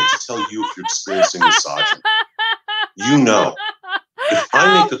 I don't get to tell you if you're experiencing misogyny. You know. If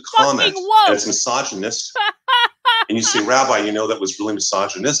I make a comment and it's misogynistic, and you say, Rabbi, you know, that was really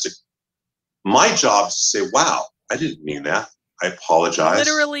misogynistic, my job is to say, wow, I didn't mean that. I apologize.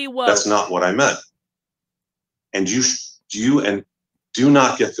 Literally woke. That's not what I meant. And you do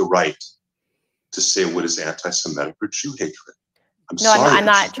not get the right to say what is anti-Semitic or Jew hatred. I'm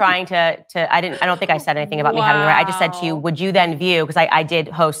not trying to. I don't think I said anything about me having the right. I just said to you, would you then view, because I did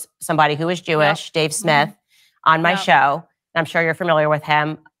host somebody who is Jewish, Dave Smith, on my show. I'm sure you're familiar with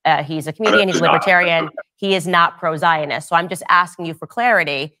him. He's a comedian, he's a libertarian. He is not pro-Zionist. So I'm just asking you for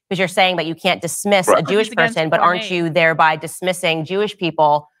clarity, because you're saying that you can't dismiss a Jewish person, but aren't you thereby dismissing Jewish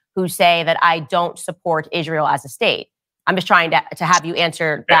people who say that I don't support Israel as a state? I'm just trying to have you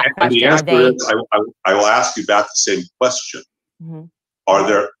answer that question. The answer is, I will ask you back the same question. Are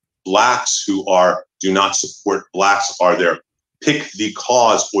there blacks who do not support blacks? Are there pick the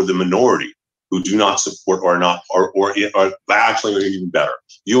cause or the minority who do not support or not, or actually even better?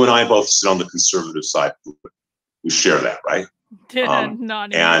 You and I both sit on the conservative side. We share that, right?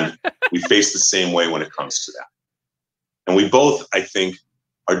 And we face the same way when it comes to that. And we both, I think,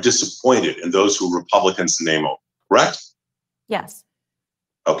 are disappointed in those who are Republicans in name only, correct? Yes.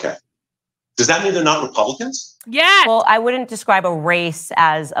 Okay. Does that mean they're not Republicans? Yes. Well, I wouldn't describe a race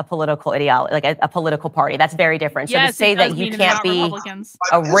as a political ideology, like a political party. That's very different. So to say that you can't be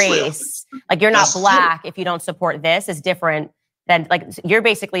a race, like you're not black if you don't support this, is different than, like, you're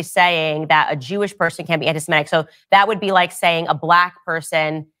basically saying that a Jewish person can be anti-Semitic. So that would be like saying a black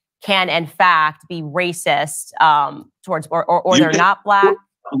person can in fact be racist towards, or they're not black.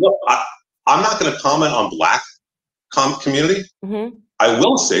 Look, I'm not going to comment on black community. I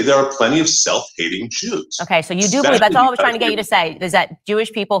will say there are plenty of self-hating Jews. Okay, so you do believe, that's all I was trying to get you to say, is that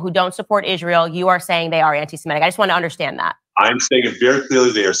Jewish people who don't support Israel, you are saying they are anti-Semitic. I just want to understand that. I'm saying it very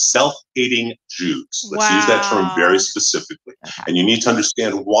clearly, they are self-hating Jews. Let's use that term very specifically. Okay. And you need to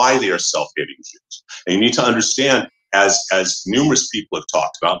understand why they are self-hating Jews. And you need to understand, as numerous people have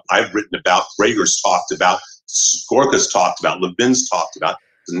talked about, I've written about, Prager's talked about, Gorka's talked about, Levin's talked about,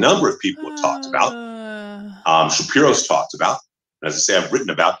 a number of people have talked about, Shapiro's talked about, as I say, I've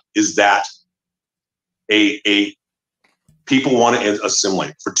written about, is that people want to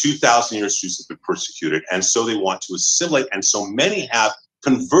assimilate. For 2,000 years, Jews have been persecuted, and so they want to assimilate. And so many have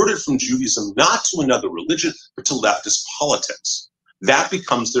converted from Judaism, not to another religion, but to leftist politics. That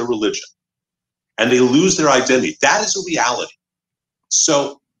becomes their religion, and they lose their identity. That is a reality.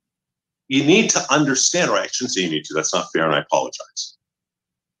 So you need to understand, or I shouldn't say you need to, that's not fair, and I apologize.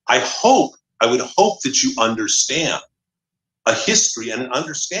 I would hope that you understand a history and an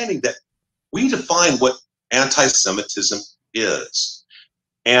understanding that we define what anti-Semitism is.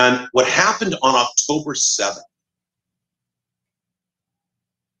 And what happened on October 7th,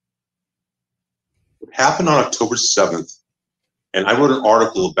 and I wrote an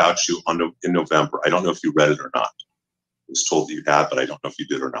article about you in November. I don't know if you read it or not. I was told that you had, but I don't know if you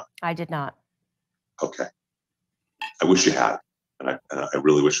did or not. I did not. Okay. I wish you had, and I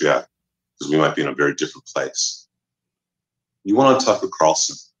really wish you had, because we might be in a very different place. You went on Tucker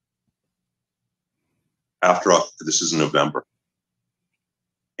Carlson this is in November.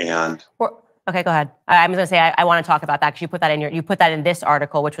 And okay, go ahead. I'm going to say I want to talk about that, because you put that in this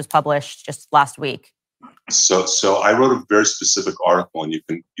article, which was published just last week. So I wrote a very specific article, and you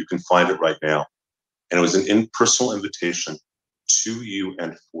can find it right now. And it was an impersonal invitation to you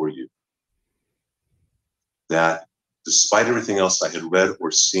and for you, that despite everything else I had read or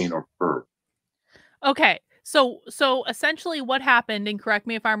seen or heard. Okay. So essentially what happened, and correct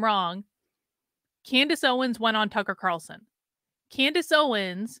me if I'm wrong, Candace Owens went on Tucker Carlson. Candace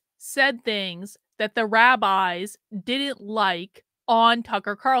Owens said things that the rabbis didn't like on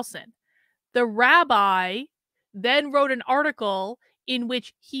Tucker Carlson. The rabbi then wrote an article in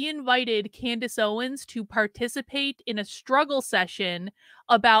which he invited Candace Owens to participate in a struggle session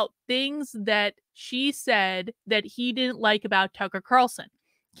about things that she said that he didn't like about Tucker Carlson.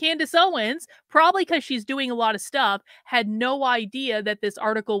 Candace Owens, probably because she's doing a lot of stuff, had no idea that this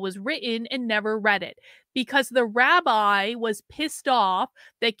article was written and never read it, because the rabbi was pissed off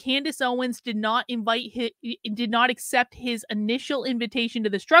that Candace Owens did not accept his initial invitation to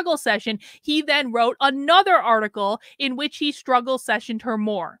the struggle session. He then wrote another article in which he struggle sessioned her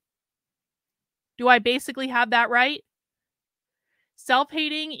more. Do I basically have that right?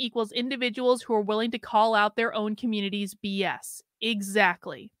 Self-hating equals individuals who are willing to call out their own community's BS.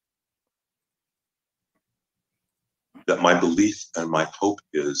 Exactly. That my belief and my hope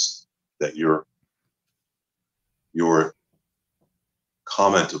is that your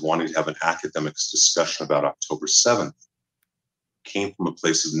comment of wanting to have an academic discussion about October 7th came from a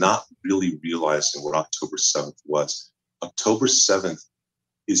place of not really realizing what October 7th was. October 7th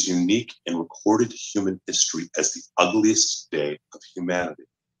is unique in recorded human history as the ugliest day of humanity.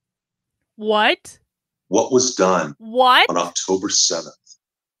 What? What was done What? on October 7th?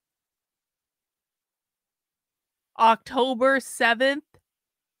 October 7th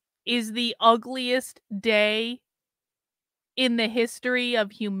is the ugliest day in the history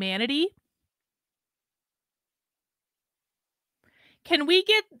of humanity. Can we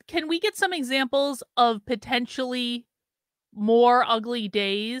get some examples of potentially more ugly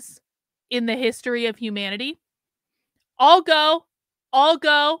days in the history of humanity? I'll go.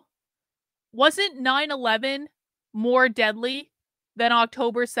 Wasn't 9/11 more deadly than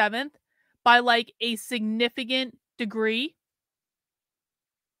October 7th by like a significant degree?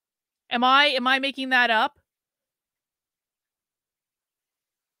 Am I making that up?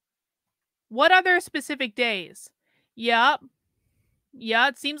 What other specific days? Yep. Yeah,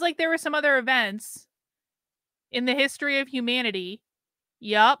 it seems like there were some other events in the history of humanity.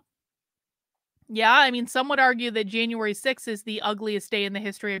 Yep. Yeah, I mean, some would argue that January 6th is the ugliest day in the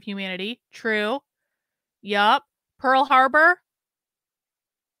history of humanity. True. Yup. Pearl Harbor.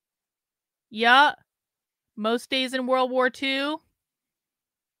 Yup. Most days in World War II.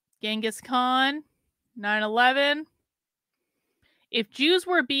 Genghis Khan. 9/11. If Jews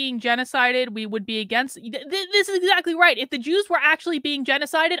were being genocided, we would be against... This is exactly right. If the Jews were actually being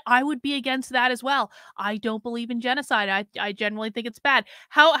genocided, I would be against that as well. I don't believe in genocide. I generally think it's bad.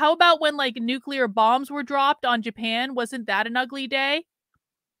 How about when like nuclear bombs were dropped on Japan? Wasn't that an ugly day?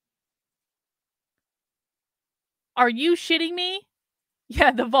 Are you shitting me?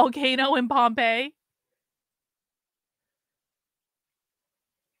 Yeah, the volcano in Pompeii.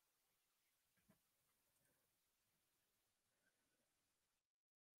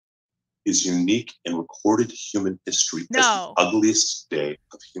 Is unique in recorded human history as the ugliest day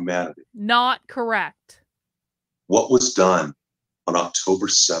of humanity. Not correct. What was done on October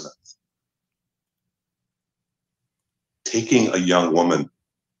 7th? Taking a young woman,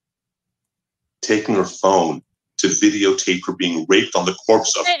 taking her phone to videotape her being raped on the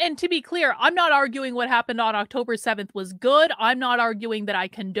corpse of... And to be clear, I'm not arguing what happened on October 7th was good. I'm not arguing that I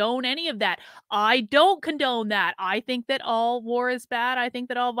condone any of that. I don't condone that. I think that all war is bad. I think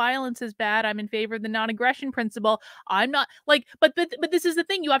that all violence is bad. I'm in favor of the non-aggression principle. I'm not like, but this is the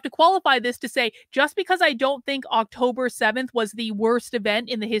thing. You have to qualify this to say, just because I don't think October 7th was the worst event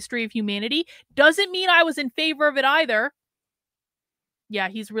in the history of humanity doesn't mean I was in favor of it either. Yeah,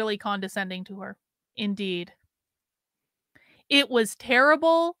 he's really condescending to her. Indeed. It was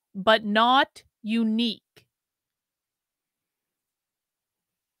terrible, but not unique.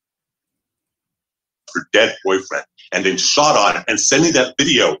 Her dead boyfriend, and then shot on it and sending that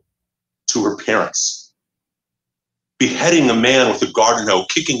video to her parents. Beheading a man with a garden hoe,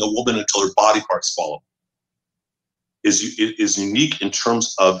 kicking a woman until her body parts fall off, is unique in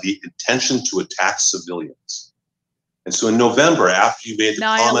terms of the intention to attack civilians. And so in November, after you made the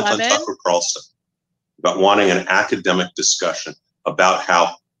comment on Tucker Carlson about wanting an academic discussion about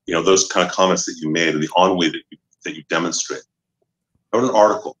how, you know, those kind of comments that you made and the ennui that you demonstrate, I wrote an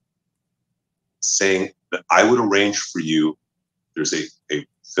article saying that I would arrange for you, there's a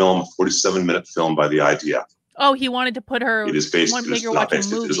film, a 47-minute film by the IDF. Oh, he wanted to put her... It is based, it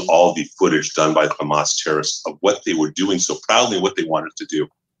is all the footage done by the Hamas terrorists of what they were doing so proudly, what they wanted to do.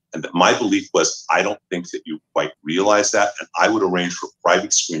 And that my belief was, I don't think that you quite realize that, and I would arrange for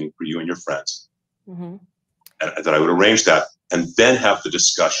private screening for you and your friends. Mm-hmm. And that I would arrange that and then have the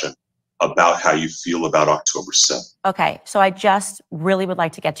discussion about how you feel about October 7th. Okay, so I just really would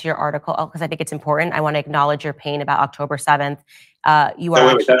like to get to your article because I think it's important. I want to acknowledge your pain about October 7th. You are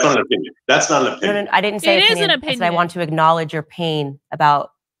wait, that's not an opinion. That's not an opinion. No, I didn't say it opinion. Is an opinion. I said I want to acknowledge your pain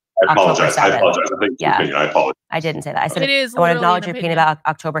about I apologize. October 7th. I apologize. I think Yeah. opinion. I apologize. I didn't say that. I said It is I want to literally acknowledge an your pain opinion. about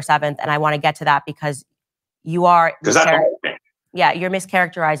October 7th, and I want to get to that because you are Because that's the whole thing. yeah, you're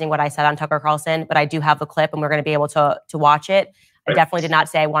mischaracterizing what I said on Tucker Carlson, but I do have the clip and we're going to be able to watch it. I definitely did not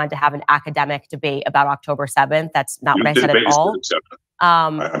say I wanted to have an academic debate about October 7th. That's not what I said at all.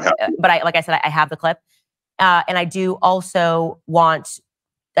 But like I said, I have the clip. And I do also want,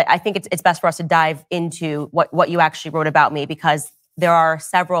 I think it's best for us to dive into what you actually wrote about me, because there are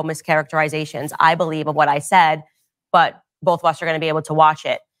several mischaracterizations, I believe, of what I said, but both of us are going to be able to watch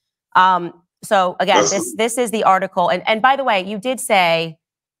it. So again, this is the article. And by the way, you did say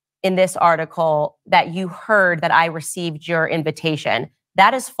in this article that you heard that I received your invitation.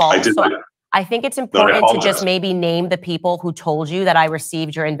 That is false. I did not. I think it's important to just maybe name the people who told you that I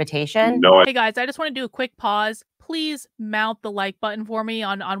received your invitation. No, Hey guys, I just want to do a quick pause. please mount the like button for me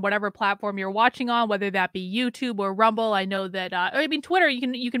on whatever platform you're watching on, whether that be YouTube or Rumble. I know that I mean Twitter,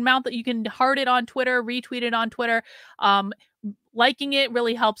 you can mount that, you can heart it on Twitter, retweet it on Twitter. Liking it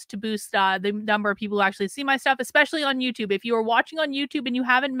really helps to boost the number of people who actually see my stuff, especially on YouTube. If you are watching on YouTube and you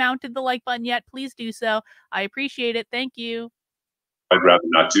haven't mounted the like button yet, please do so. I appreciate it. Thank you. I'd rather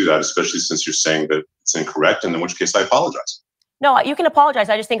not do that, especially since you're saying that it's incorrect, and in which case I apologize. No, you can apologize.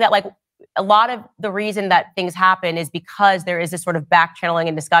 I just think that like a lot of the reason that things happen is because there is this sort of back channeling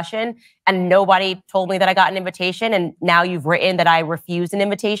and discussion, and nobody told me that I got an invitation, and now you've written that I refused an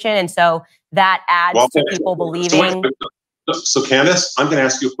invitation, and so that adds to people believing. So Candace, I'm going to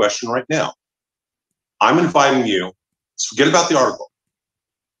ask you a question right now. I'm inviting you, forget about the article,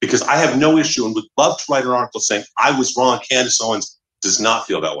 because I have no issue and would love to write an article saying I was wrong. Candace Owens does not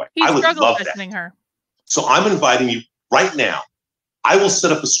feel that way. I would love that. Her. So I'm inviting you right now. I will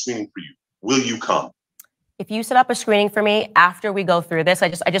set up a screening for you. Will you come? If you set up a screening for me after we go through this,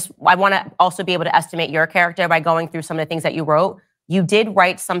 I want to also be able to estimate your character by going through some of the things that you wrote. You did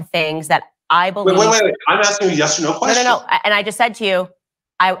write some things that I believe. Wait. I'm asking you a yes or no question. No. And I just said to you,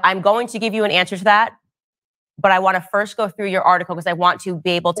 I'm going to give you an answer to that, but I want to first go through your article because I want to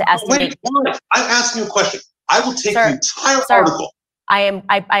be able to estimate. Wait. I'm asking you a question. I will take the entire article. I'm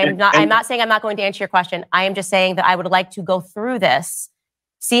not saying I'm not going to answer your question. I am just saying that I would like to go through this,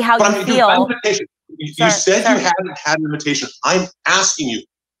 see how you feel. You said you hadn't had an invitation. I'm asking you.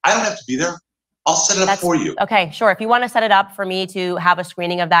 I don't have to be there. I'll set it up for you. Okay, sure. If you want to set it up for me to have a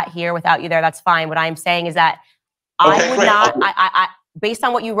screening of that here without you there, that's fine. What I'm saying is that I based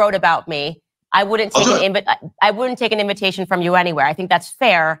on what you wrote about me, I wouldn't take an invitation from you anywhere. I think that's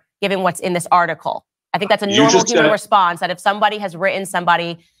fair given what's in this article. I think that's a normal human response, that if somebody has written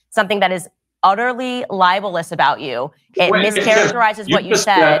something that is utterly libelous about you, it mischaracterizes what you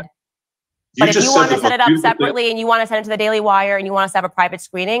said. But if you want to set it up separately and you want to send it to the Daily Wire and you want us to have a private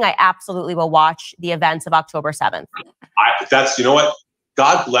screening, I absolutely will watch the events of October 7th. You know what?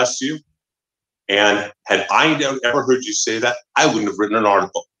 God bless you. And had I ever heard you say that, I wouldn't have written an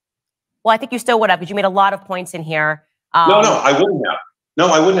article. Well, I think you still would have, because you made a lot of points in here. No, I wouldn't have. No,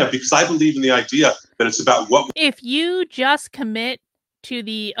 I wouldn't have, because I believe in the idea that it's about what. If you just commit to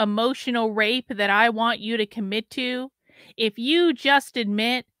the emotional rape that I want you to commit to, if you just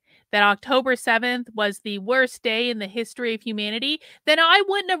admit that October 7th was the worst day in the history of humanity, then I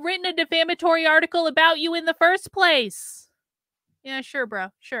wouldn't have written a defamatory article about you in the first place. Yeah, sure, bro.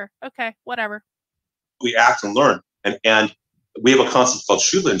 Sure. Okay, whatever. We act and learn. And we have a concept called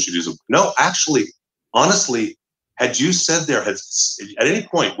Shula in Judaism. No, actually, honestly, had you said at any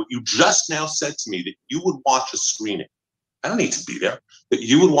point what you just now said to me, that you would watch a screening, I don't need to be there, that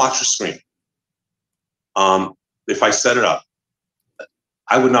you would watch a screening. If I set it up,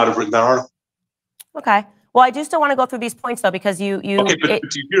 I would not have written that article. Okay. Well, I do still want to go through these points, though, because you. Okay, but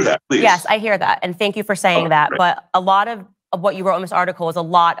do you hear that, please? Yes, I hear that. And thank you for saying that. Right. But a lot of what you wrote in this article is a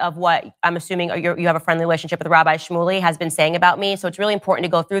lot of what I'm assuming you have a friendly relationship with Rabbi Shmuley has been saying about me. So it's really important to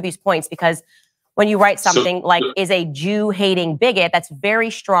go through these points, because when you write something like is a Jew-hating bigot, that's very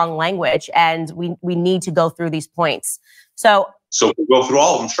strong language. And we need to go through these points. So we'll go through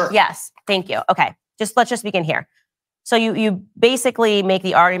all of them, sure. Yes, thank you. Okay, let's just begin here. So you basically make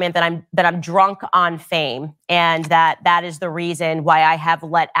the argument that I'm drunk on fame, and that is the reason why I have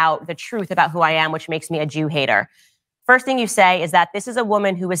let out the truth about who I am, which makes me a Jew hater. First thing you say is that this is a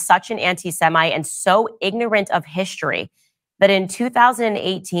woman who is such an anti-Semite and so ignorant of history that in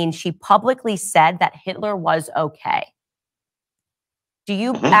 2018, she publicly said that Hitler was okay. Do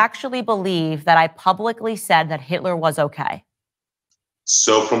you actually believe that I publicly said that Hitler was okay?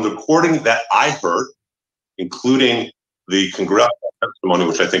 So from the recording that I heard, including the congressional testimony,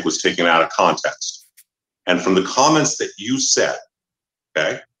 which I think was taken out of context, and from the comments that you said,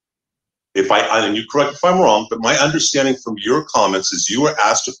 okay, and you correct if I'm wrong, but my understanding from your comments is you were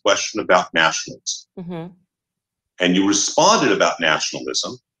asked a question about nationalism. And you responded about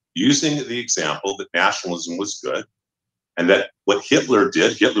nationalism using the example that nationalism was good, and that what Hitler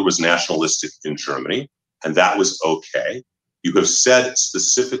was nationalistic in Germany, and that was okay. You have said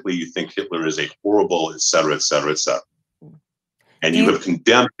specifically you think Hitler is a horrible, et cetera, et cetera, et cetera. And you have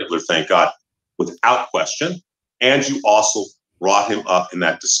condemned Hitler, thank God, without question. And you also brought him up in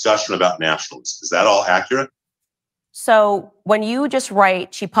that discussion about nationalism. Is that all accurate? So when you just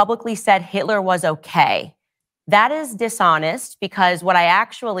write, she publicly said Hitler was okay, that is dishonest, because what I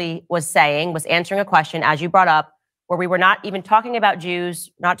actually was saying was answering a question, as you brought up, where we were not even talking about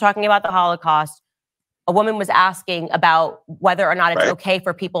Jews, not talking about the Holocaust. A woman was asking about whether or not it's okay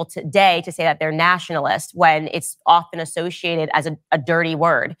for people today to say that they're nationalist when it's often associated as a dirty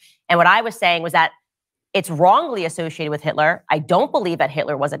word. And what I was saying was that It's wrongly associated with Hitler. I don't believe that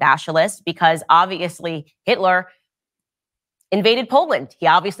Hitler was a nationalist because obviously Hitler invaded Poland. He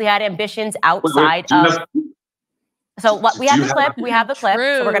obviously had ambitions outside of. So what we have the clip. We have the clip.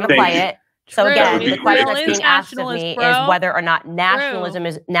 So we're going to play it. So again, the question that's being asked of me is whether or not nationalism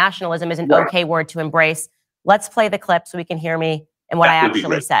is an okay word to embrace. Let's play the clip so we can hear me and what I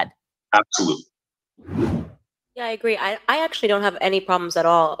actually said. Absolutely. Yeah, I agree. I actually don't have any problems at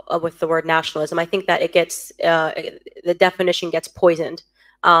all with the word nationalism. I think that it gets the definition gets poisoned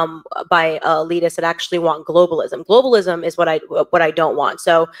by elitists that actually want globalism. Globalism is what I don't want.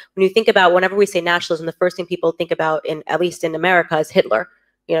 So when you think about whenever we say nationalism, the first thing people think about, at least in America, is Hitler.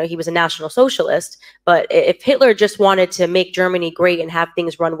 You know, he was a National Socialist. But if Hitler just wanted to make Germany great and have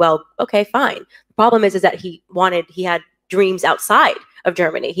things run well, okay, fine. The problem is that he had dreams outside of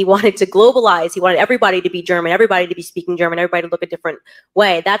Germany. He wanted to globalize. He wanted everybody to be German, everybody to be speaking German, everybody to look a different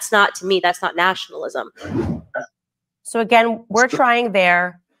way. That's not, to me, that's not nationalism. So again, we're trying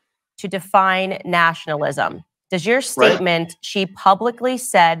there to define nationalism. Does your statement, she publicly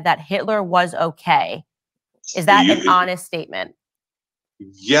said that Hitler was okay, is that an honest statement?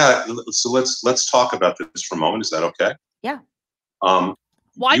 Yeah. So let's talk about this for a moment. Is that okay? Yeah.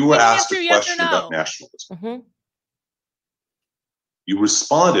 Why you were asked answer a yes or question no? about nationalism. You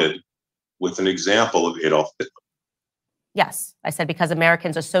responded with an example of Adolf Hitler. Yes, I said because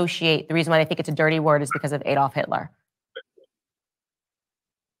Americans associate, the reason why they think it's a dirty word is because of Adolf Hitler.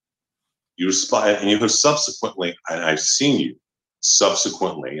 You respond, and you have subsequently, and I've seen you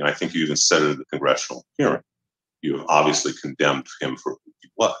subsequently, and I think you even said it at the congressional hearing, you have obviously condemned him for who he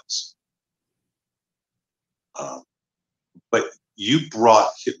was. But you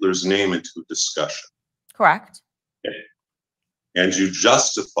brought Hitler's name into a discussion. Correct. Okay. And you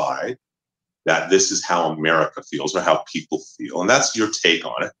justified that this is how America feels or how people feel. And that's your take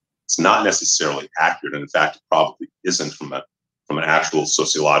on it. It's not necessarily accurate. And in fact, it probably isn't from an actual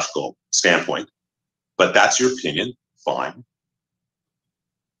sociological standpoint. But that's your opinion. Fine.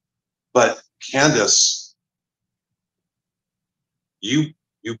 But Candace, you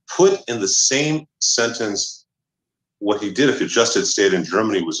put in the same sentence what he did if he just had stayed in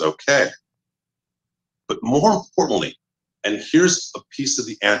Germany was okay. But more importantly, and here's a piece of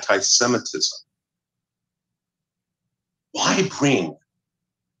the anti-Semitism. Why bring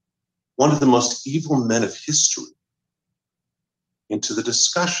one of the most evil men of history into the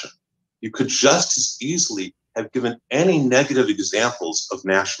discussion? You could just as easily have given any negative examples of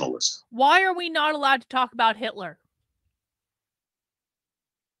nationalism. Why are we not allowed to talk about Hitler?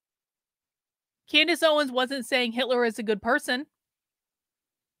 Candace Owens wasn't saying Hitler is a good person.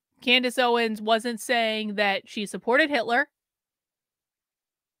 Candace Owens wasn't saying that she supported Hitler.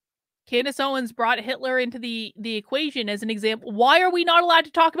 Candace Owens brought Hitler into the equation as an example. Why are we not allowed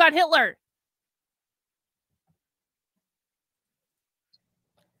to talk about Hitler?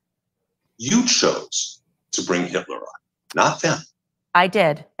 You chose to bring Hitler on, not them. I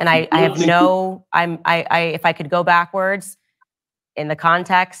did. And I have no, if I could go backwards in the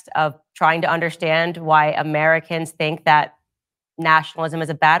context of trying to understand why Americans think that nationalism is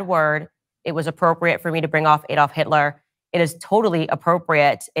a bad word, it was appropriate for me to bring off Adolf Hitler. It is totally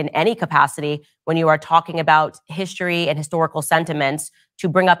appropriate in any capacity when you are talking about history and historical sentiments to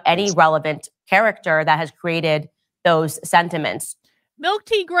bring up any relevant character that has created those sentiments. Milk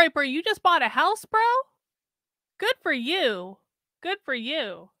Tea Graper, you just bought a house, bro? Good for you. Good for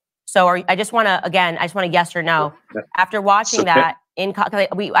you. So I just want to yes or no. After watching that, I want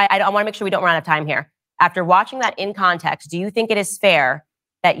to make sure we don't run out of time here. After watching that in context, do you think it is fair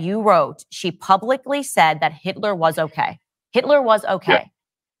that you wrote, she publicly said that Hitler was okay? Hitler was okay. Yeah.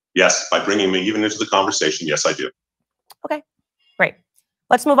 Yes, by bringing me even into the conversation, yes, I do. Okay, great.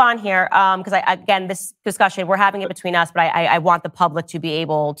 Let's move on here, because again, this discussion, we're having it between us, but I want the public to be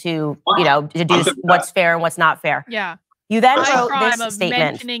able to, to do what's fair and what's not fair. Yeah. You then wrote crime this of statement.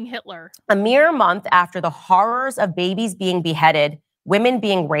 Mentioning Hitler. A mere month after the horrors of babies being beheaded, women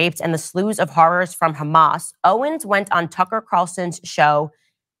being raped, and the slews of horrors from Hamas, Owens went on Tucker Carlson's show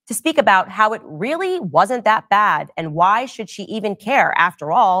to speak about how it really wasn't that bad and why should she even care?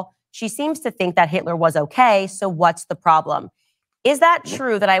 After all, she seems to think that Hitler was okay, so what's the problem? Is that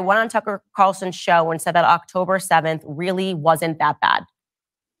true that I went on Tucker Carlson's show and said that October 7th really wasn't that bad?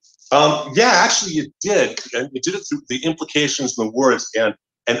 Yeah, actually you did. And you did it through the implications and the words. And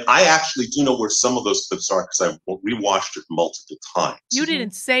I actually do know where some of those clips are because I've rewatched it multiple times. You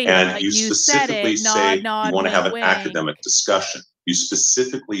didn't say and that. You specifically say you want to have an academic discussion. You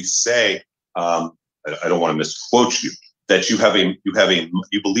specifically say, I don't want to misquote you, that you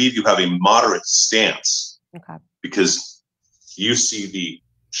believe you have a moderate stance. Okay. Because you see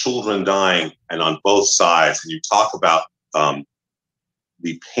children dying and on both sides, and you talk about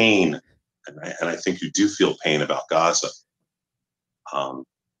the pain, and I think you do feel pain about Gaza.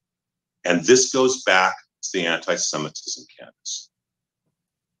 And this goes back to the anti-Semitism, Candace.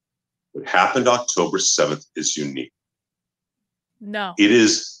 What happened October 7th is unique. No. It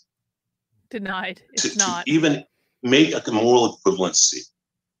is denied. It's not. To even make a moral equivalency.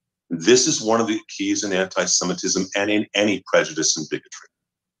 This is one of the keys in anti-Semitism and in any prejudice and bigotry,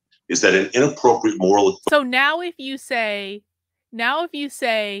 is that an inappropriate moral. So now if you say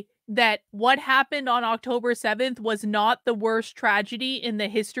that what happened on October 7th was not the worst tragedy in the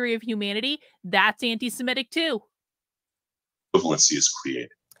history of humanity, that's anti-Semitic too. Equivalency is created.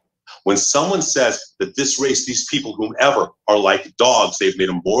 When someone says that this race, these people, whomever, are like dogs, they've made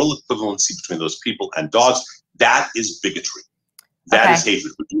a moral equivalency between those people and dogs, that is bigotry. That is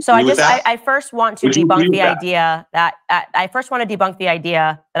hatred. So I first want to debunk the idea that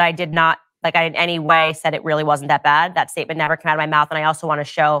I did not, like I in any way said it really wasn't that bad. That statement never came out of my mouth. And I also want to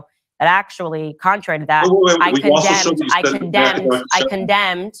show that actually, contrary to that, I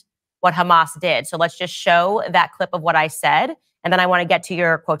condemned what Hamas did. So let's just show that clip of what I said. And then I want to get to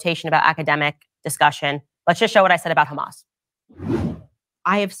your quotation about academic discussion. Let's just show what I said about Hamas.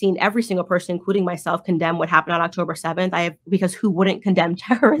 I have seen every single person, including myself, condemn what happened on October 7th. Because who wouldn't condemn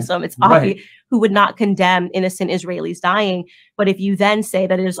terrorism? It's obvious. Who would not condemn innocent Israelis dying? But if you then say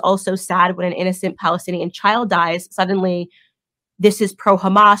that it is also sad when an innocent Palestinian child dies, suddenly this is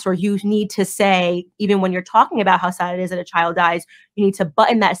pro-Hamas, or you need to say, even when you're talking about how sad it is that a child dies, you need to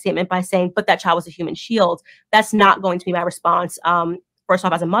button that statement by saying, but that child was a human shield. That's not going to be my response. First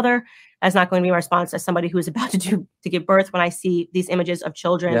off, as a mother, that's not going to be my response as somebody who is about to give birth. When I see these images of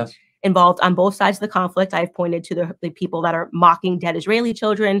children involved on both sides of the conflict, I've pointed to the people that are mocking dead Israeli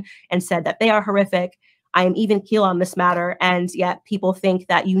children and said that they are horrific. I am even keel on this matter. And yet people think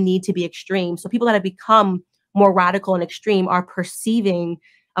that you need to be extreme. So people that have become more radical and extreme are perceiving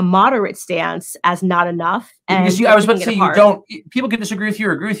a moderate stance as not enough. And because I was about to say, people can disagree with you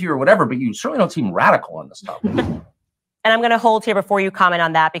or agree with you or whatever, but you certainly don't seem radical on this topic. And I'm going to hold here before you comment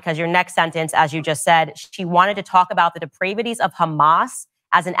on that, because your next sentence, as you just said, she wanted to talk about the depravities of Hamas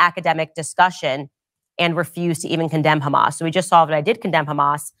as an academic discussion and refused to even condemn Hamas. So we just saw that I did condemn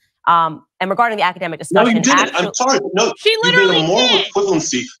Hamas. And regarding the academic discussion— No, you didn't. I'm sorry. No, she literally made a moral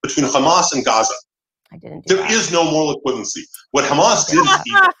equivalency between Hamas and Gaza. I didn't do that. There is no moral equivalency. What Hamas did is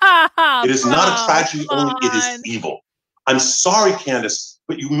evil. It is not a tragedy only, it is evil. I'm sorry, Candace,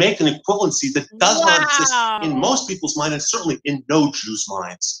 but you make an equivalency that does not exist in most people's mind, and certainly in no Jews'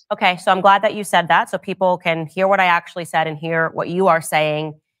 minds. Okay, so I'm glad that you said that, so people can hear what I actually said and hear what you are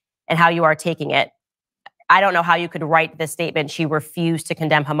saying and how you are taking it. I don't know how you could write this statement, she refused to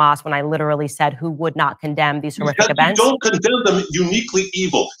condemn Hamas, when I literally said who would not condemn these horrific events. You don't condemn them uniquely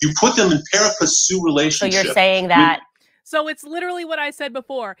evil. You put them in pari passu relationship. So you're saying that— So it's literally what I said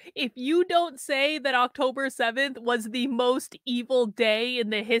before. If you don't say that October 7th was the most evil day in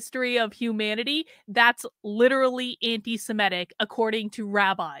the history of humanity, that's literally anti-Semitic, according to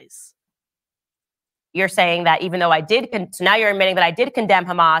rabbis. You're saying that even though I did, so now you're admitting that I did condemn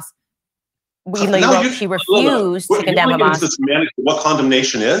Hamas, even though she refused to condemn Hamas. What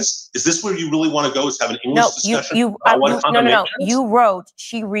condemnation is? Is this where you really want to go? Is have an English discussion? No. You wrote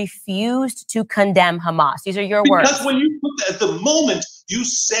she refused to condemn Hamas. These are your words. Because when you put that, at the moment you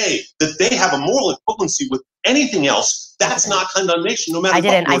say that they have a moral equivalency with anything else, that's not condemnation. No matter. I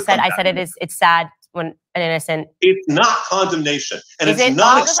didn't. I said it's sad when an innocent. It's not condemnation, and is it's it,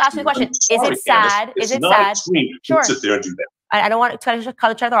 not. I'll just ask you a question. Is it sad? Is it sad? Sure. Sit there and do that. I don't want to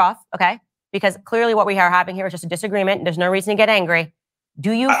cut each other off. Okay. Because clearly what we are having here is just a disagreement. There's no reason to get angry.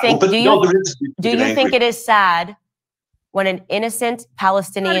 Do you think it is sad when an innocent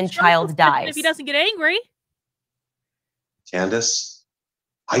Palestinian child dies? If he doesn't get angry. Candace,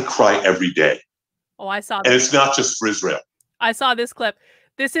 I cry every day. Oh, I saw that. And it's not just for Israel. I saw this clip.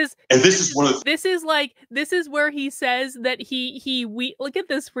 This is where he says that he look at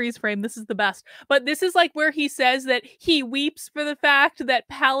this freeze frame. This is the best. But this is like where he says that he weeps for the fact that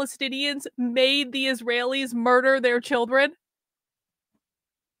Palestinians made the Israelis murder their children.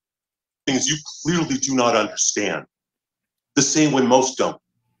 Things you clearly do not understand. The same when most don't,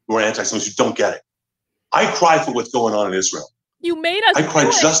 who are anti-Semites, who don't get it. I cry for what's going on in Israel. You made us. I cry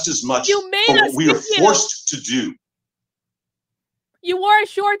just as much for what we are forced to do. You wore a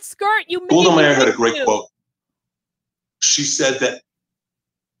short skirt. Golda Meir had a great quote. She said that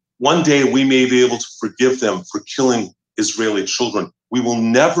one day we may be able to forgive them for killing Israeli children. We will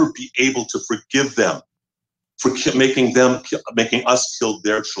never be able to forgive them for making us kill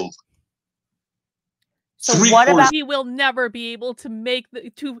their children. So what about we will never be able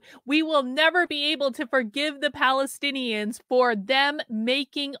to we will never be able to forgive the Palestinians for them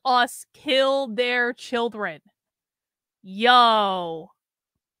making us kill their children. Yo.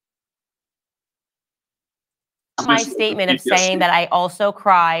 my statement of saying that I also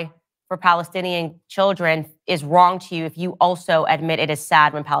cry for Palestinian children is wrong to you if you also admit it is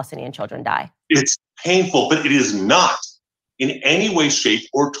sad when Palestinian children die? It's painful, but it is not in any way, shape,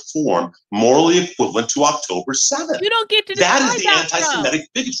 or form morally equivalent to October 7th. You don't get to That decide is the anti-Semitic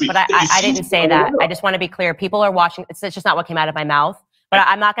bigotry. But I didn't say that. I just want to be clear. People are watching. It's just not what came out of my mouth. But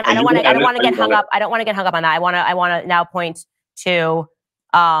I'm not gonna. I don't want to get hung up. I don't want to get hung up on that. I want to now point to.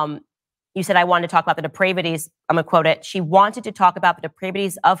 You said I wanted to talk about the depravities. I'm gonna quote it. She wanted to talk about the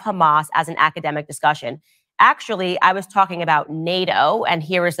depravities of Hamas as an academic discussion. Actually, I was talking about NATO, and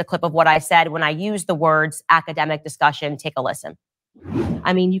here is the clip of what I said when I used the words academic discussion. Take a listen.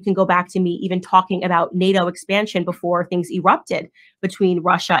 I mean, you can go back to me even talking about NATO expansion before things erupted between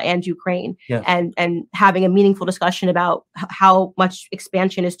Russia and Ukraine, yes. and having a meaningful discussion about how much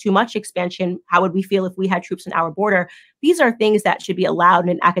expansion is too much expansion. How would we feel if we had troops on our border? These are things that should be allowed in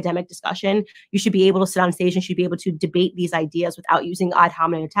an academic discussion. You should be able to sit on stage and should be able to debate these ideas without using ad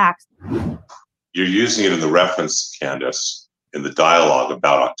hominem attacks. You're using it in the reference, Candace, in the dialogue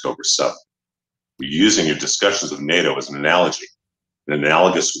about October 7th. You're using your discussions of NATO as an analogy, in an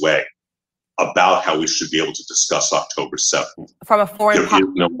analogous way, about how we should be able to discuss October 7th. From a foreign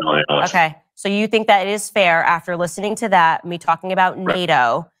analogy. Okay. So you think that it is fair after listening to that, me talking about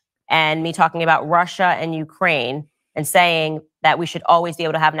NATO and me talking about Russia and Ukraine and saying that we should always be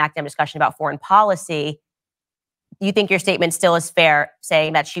able to have an academic discussion about foreign policy. You think your statement still is fair,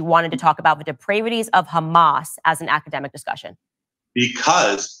 saying that she wanted to talk about the depravities of Hamas as an academic discussion?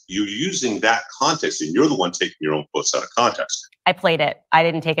 Because you're using that context, and you're the one taking your own quotes out of context. I played it. I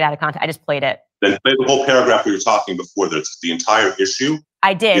didn't take it out of context. I just played it. Then play the whole paragraph we were talking before. That's the entire issue.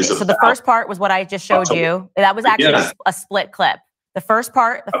 I did. So the first part was what I just showed you. That was actually a split clip. The first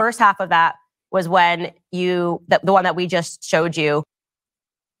part, the first half of that was when the one that we just showed you.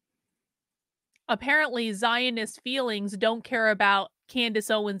 Apparently, Zionist feelings don't care about Candace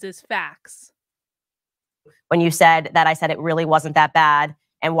Owens' facts. When you said that, I said it really wasn't that bad,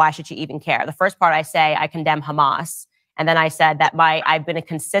 and why should she even care? The first part I say, I condemn Hamas. And then I said that I've been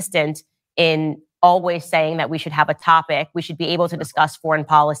consistent in always saying that we should have a topic. We should be able to discuss foreign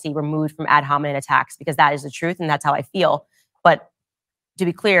policy removed from ad hominem attacks, because that is the truth and that's how I feel. But to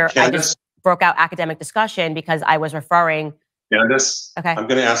be clear, Candace, I just broke out academic discussion because I was referring. Candace, okay. I'm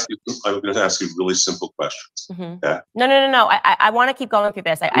going to ask you really simple questions. Mm-hmm. Okay? No. I want to keep going through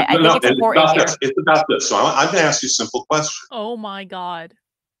this. I think it's important here. It's about this. So I'm going to ask you a simple question. Oh my God.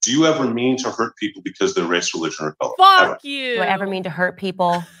 Do you ever mean to hurt people because of their race, religion, or color? Fuck ever? You. Do I ever mean to hurt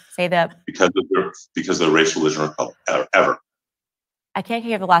people? Say that. Because of their race, religion, or color? Ever? I can't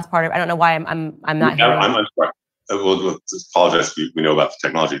hear the last part of it. I don't know why I'm not hearing. I'm sorry. We'll apologize. We know about the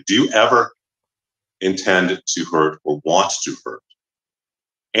technology. Do you ever intend to hurt or want to hurt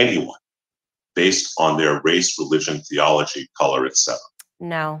anyone based on their race, religion, theology, color, etc.?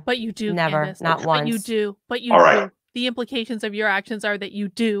 No. But you do. Never. Candace. Not once. But you do. But you All do. right. The implications of your actions are that you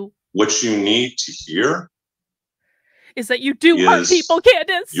do. What you need to hear is that you do hurt people,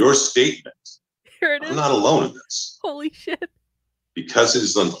 Candace. Your statement. Here it is. I'm not alone in this. Holy shit. Because it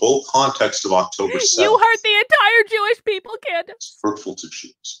is the whole context of October 7th. You hurt the entire Jewish people, Candace. It's hurtful to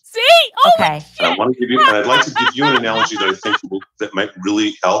Jews. See? Oh, okay. Shit. And I'd like to give you an analogy that I think that might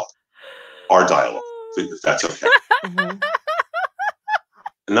really help our dialogue, if that's okay. Mm-hmm.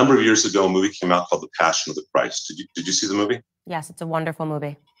 A number of years ago, a movie came out called The Passion of the Christ. Did you see the movie? Yes, it's a wonderful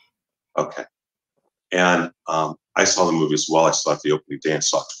movie. Okay. And I saw the movie as well. I saw it the opening day and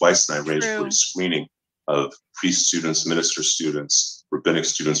saw it twice, and I arranged for a screening of priest students, minister students, rabbinic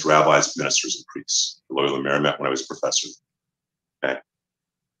students, rabbis, ministers, and priests. The Loyola Marymount when I was a professor. Okay.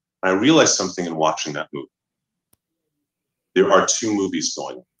 I realized something in watching that movie. There are two movies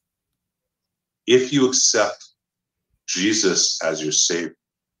going on. If you accept Jesus as your Savior,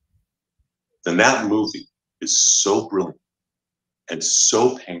 then that movie is so brilliant and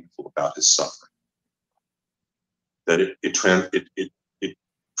so painful about his suffering that it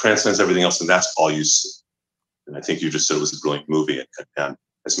transcends everything else, and that's all you see. And I think you just said it was a brilliant movie, and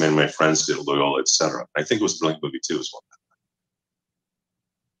as many of my friends did at Loyola, etc. I think it was a brilliant movie too as well.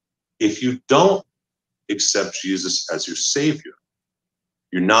 If you don't accept Jesus as your Savior,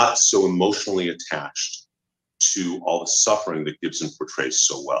 you're not so emotionally attached to all the suffering that Gibson portrays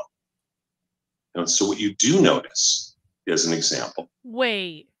so well. And so what you do notice, as an example.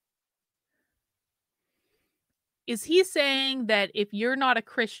 Wait. Is he saying that if you're not a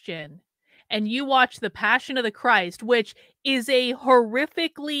Christian and you watch The Passion of the Christ, which is a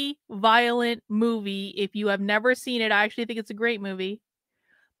horrifically violent movie. If you have never seen it, I actually think it's a great movie.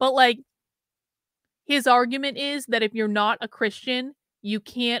 But like, his argument is that if you're not a Christian, you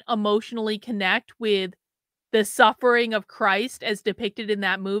can't emotionally connect with the suffering of Christ as depicted in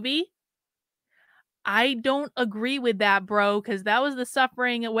that movie. I don't agree with that, bro, because that was the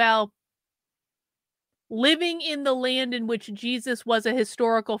suffering, well, living in the land in which Jesus was a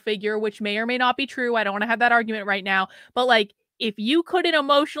historical figure, which may or may not be true. I don't want to have that argument right now. But like, if you couldn't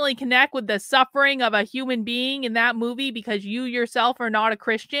emotionally connect with the suffering of a human being in that movie because you yourself are not a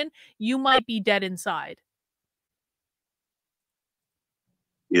Christian, you might be dead inside.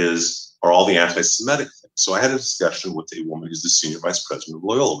 Are all the anti-Semitic things. So I had a discussion with a woman who's the senior vice president of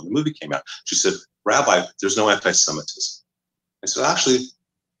Loyola when the movie came out. She said, Rabbi, there's no anti-Semitism. I said, actually,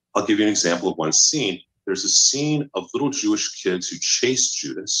 I'll give you an example of one scene. There's a scene of little Jewish kids who chase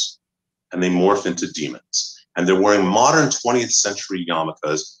Judas and they morph into demons. And they're wearing modern 20th century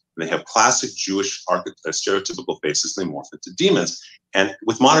yarmulkes. And they have classic Jewish stereotypical faces. And they morph into demons. And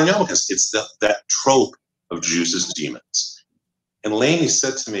with modern yarmulkes, it's that trope of Jews as demons. And Lainey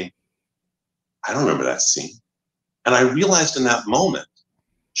said to me, I don't remember that scene. And I realized in that moment,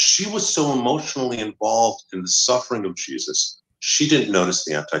 she was so emotionally involved in the suffering of Jesus, she didn't notice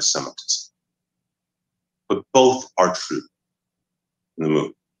the anti-Semitism. But both are true in the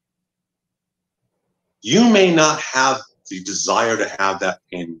movie. You may not have the desire to have that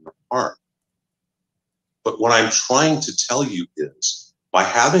pain in your heart. But what I'm trying to tell you is, by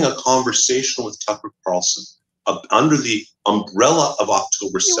having a conversation with Tucker Carlson under the umbrella of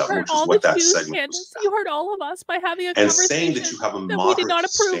October 7th, which is what that segment was about, you heard all of us by having a and conversation saying that you have a that we did moderate not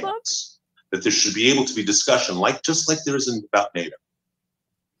approve stance, that there should be able to be discussion, just like there is about NATO.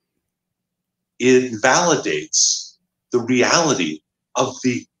 It validates the reality of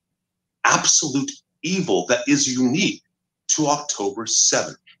the absolute evil that is unique to October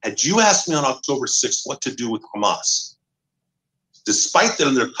 7th. Had you asked me on October 6th what to do with Hamas, despite that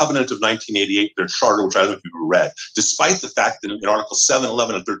in their covenant of 1988, their charter, which I don't know if you've read, despite the fact that in Article 7,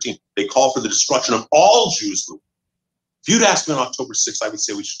 11, and 13, they call for the destruction of all Jews. If you'd asked me on October 6th, I would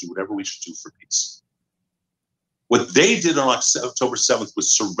say we should do whatever we should do for peace. What they did on October 7th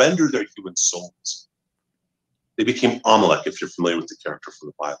was surrender their human souls. They became Amalek, if you're familiar with the character from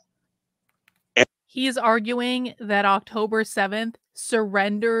the Bible. He's arguing that October 7th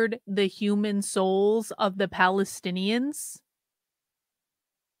surrendered the human souls of the Palestinians.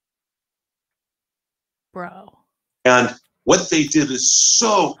 Bro. And what they did is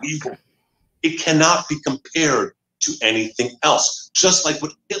so evil, it cannot be compared to anything else. Just like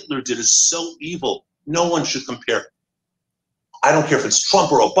what Hitler did is so evil, no one should compare. I don't care if it's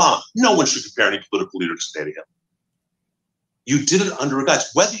Trump or Obama, no one should compare any political leader today to him. You did it under a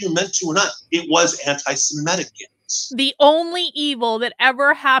guise. Whether you meant to or not, it was anti-Semitic. The only evil that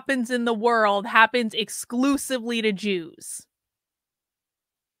ever happens in the world happens exclusively to Jews.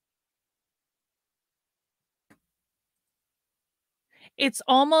 It's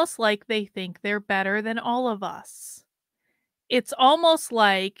almost like they think they're better than all of us. It's almost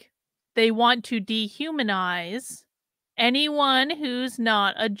like they want to dehumanize anyone who's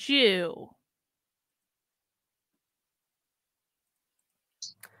not a Jew.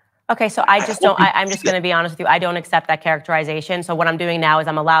 Okay, so I just don't, I'm just going to be honest with you. I don't accept that characterization. So what I'm doing now is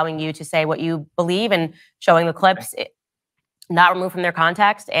I'm allowing you to say what you believe and showing the clips, not removed from their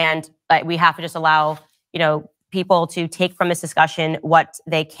context. And we have to just allow, people to take from this discussion what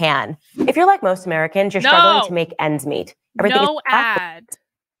they can. If you're like most Americans, you're struggling to make ends meet. Everything no ad.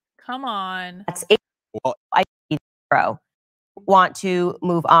 Come on. That's it. Well, want to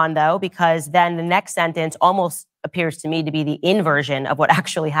move on though, because then the next sentence almost appears to me to be the inversion of what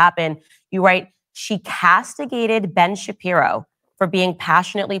actually happened. You write, she castigated Ben Shapiro for being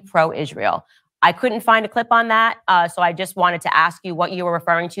passionately pro-Israel. I couldn't find a clip on that, so I just wanted to ask you what you were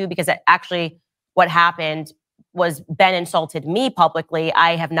referring to, because actually what happened was Ben insulted me publicly.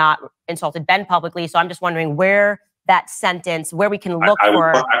 I have not insulted Ben publicly, so I'm just wondering where that sentence, where we can look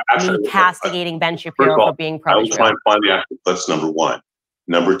for me castigating Ben Shapiro for being pro-Israel. I will try and find the actual clips, number one.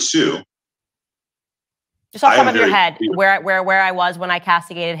 Number two, just off the top of your head, where I was when I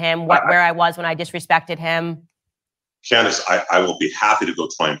castigated him, where I was when I disrespected him. Candace, I will be happy to go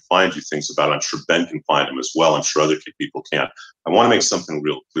try and find you things about it. I'm sure Ben can find them as well. I'm sure other people can. I want to make something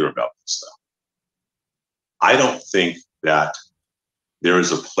real clear about this, though. I don't think that there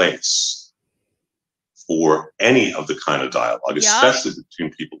is a place for any of the kind of dialogue, especially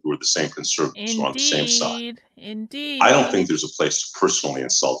between people who are the same conservatives or on the same side. Indeed. I don't think there's a place to personally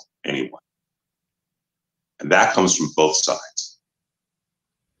insult anyone. And that comes from both sides.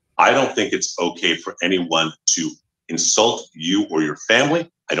 I don't think it's okay for anyone to insult you or your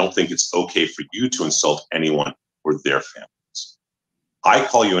family. I don't think it's okay for you to insult anyone or their families. I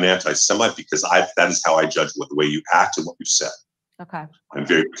call you an anti-Semite because that is how I judge the way you act and what you said. Okay. I'm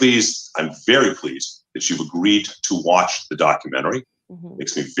very pleased that you've agreed to watch the documentary.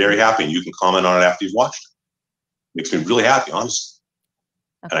 Makes me very happy, and you can comment on it after you've watched it. Makes me really happy, honestly.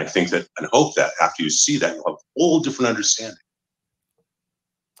 Okay. And I think that and hope that after you see that, you'll have a whole different understanding.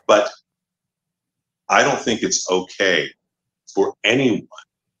 But I don't think it's okay for anyone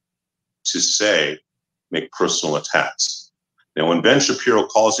to make personal attacks. Now, when Ben Shapiro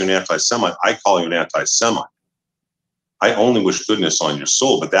calls you an anti-Semite, I call you an anti-Semite. I only wish goodness on your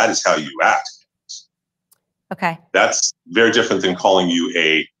soul, but that is how you act. Okay. That's very different than calling you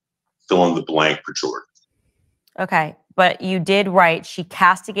a fill-in-the-blank pejorative. Okay. But you did write, she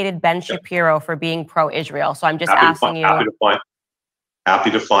castigated Ben Shapiro for being pro-Israel. So I'm just asking you.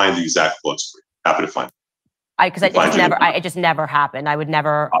 Happy to find the exact quotes for you. Happy to find them. Because it just never happened. I would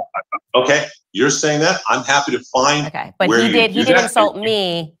never. Okay. You're saying that? I'm happy to find. Okay. But he did insult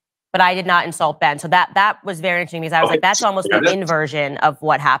me, but I did not insult Ben. So that was very interesting because I was like, that's almost an inversion of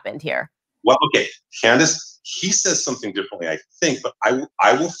what happened here. Well, okay. Candace, he says something differently, I think, but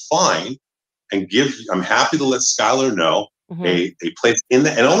I will find and I'm happy to let Skylar know a place in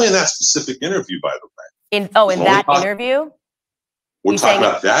and only in that specific interview, by the way. In that interview? We're talking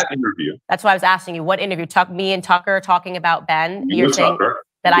about that interview. That's why I was asking you, what interview? Me and Tucker talking about Ben? You're saying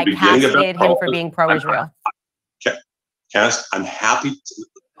that I castigated him for being pro-Israel. Okay. Candace,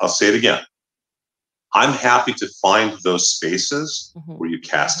 I'll say it again. I'm happy to find those spaces where you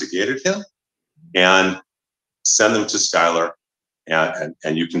castigated him and send them to Skylar,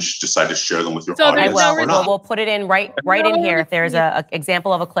 and you can decide to share them with your audience or not. We'll put it in right in here. If there's an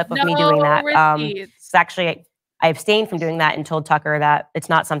example of a clip of me doing that. It's actually, I abstained from doing that and told Tucker that it's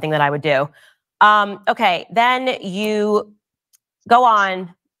not something that I would do. Okay, then you go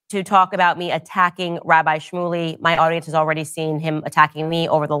on to talk about me attacking Rabbi Shmuley. My audience has already seen him attacking me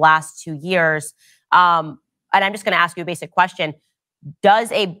over the last 2 years. And I'm just going to ask you a basic question.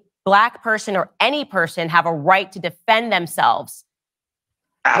 Does a Black person or any person have a right to defend themselves?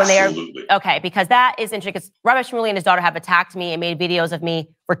 Absolutely. Okay, because that is interesting. Because Rabbi Shmuley and his daughter have attacked me and made videos of me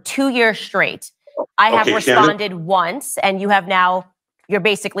for 2 years straight. I have responded once, and you're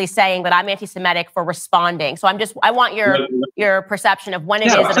basically saying that I'm anti-Semitic for responding. So I want your perception of when it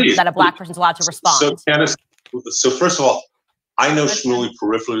is that a Black person's allowed to respond. So, Candace, first of all, I know Shmuley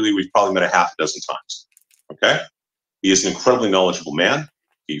peripherally. We've probably met a half a dozen times. Okay? He is an incredibly knowledgeable man.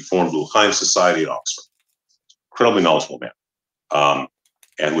 He formed L'Chaim Society at Oxford. Incredibly knowledgeable man.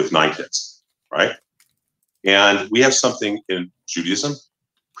 And with 9 kids, right? And we have something in Judaism,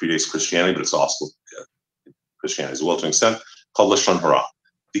 predates Christianity, but it's also Christianity as well to an extent, called Lashon Hara,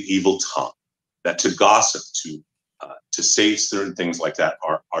 the evil tongue. That to gossip, to say certain things like that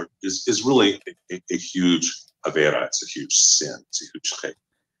is really a huge avera. It's a huge sin. It's a huge chait.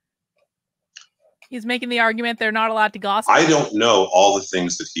 He's making the argument they're not allowed to gossip. I don't know all the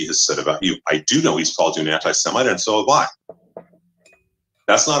things that he has said about you. I do know he's called you an anti-Semite, and so have I.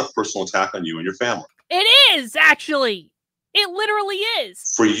 That's not a personal attack on you and your family. It is, actually. It literally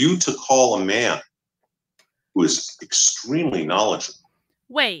is. For you to call a man who is extremely knowledgeable,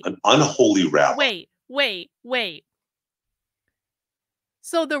 an unholy rabbi. Wait.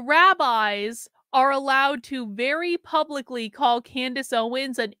 So the rabbis are allowed to very publicly call Candace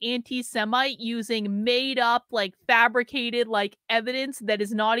Owens an anti-Semite using made up, fabricated, evidence that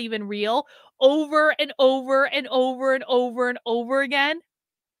is not even real over and over and over and over and over again.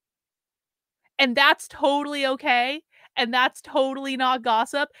 And that's totally okay. And that's totally not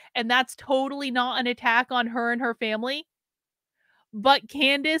gossip. And that's totally not an attack on her and her family. But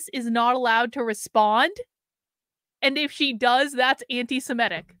Candace is not allowed to respond. And if she does, that's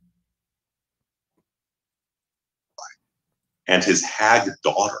anti-Semitic. And his hag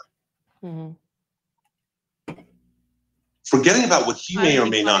daughter. Forgetting about what he may or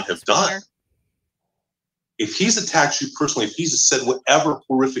may not have done. If he's attacked you personally, if he's said whatever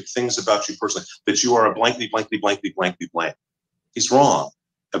horrific things about you personally, that you are a blankety, blankety, blankety, blankety, blank, he's wrong.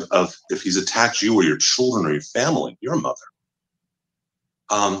 If he's attacked you or your children or your family, your mother.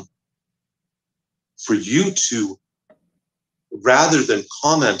 For you to, rather than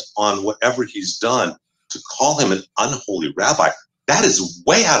comment on whatever he's done, to call him an unholy rabbi, that is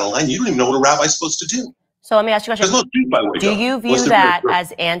way out of line. You don't even know what a rabbi is supposed to do. So let me ask you a question. Do you view that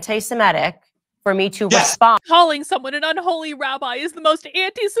as anti-Semitic for me to respond? Calling someone an unholy rabbi is the most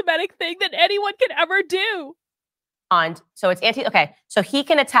anti-Semitic thing that anyone can ever do. So it's okay. So he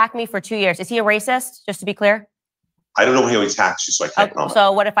can attack me for 2 years. Is he a racist? Just to be clear. I don't know how he attacks you, so I can't comment.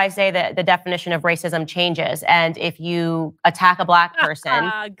 So what if I say that the definition of racism changes, and if you attack a black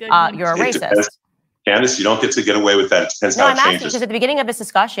person, you're a racist? Candace, you don't get away with that. It depends how it changes. I'm asking because at the beginning of this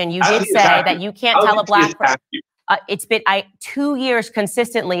discussion, you did say that you can't tell a black person. It's been 2 years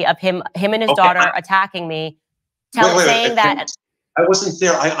consistently of him and his daughter attacking me, saying that. I wasn't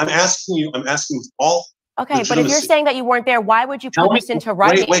there. I'm asking you. I'm asking all. Okay, but if you're saying that you weren't there, why would you put this into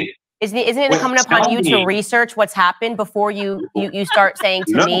writing? Wait. Isn't it incumbent upon you to research what's happened before you start saying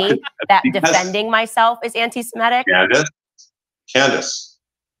to me that defending myself is anti-Semitic? Candace,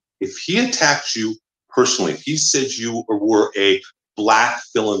 if he attacked you personally, if he said you were a black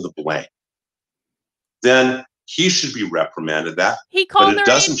fill in the blank, then he should be reprimanded that. He called her but it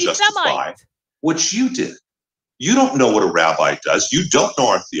doesn't justify what you did. You don't know what a rabbi does. You don't know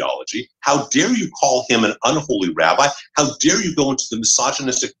our theology. How dare you call him an unholy rabbi? How dare you go into the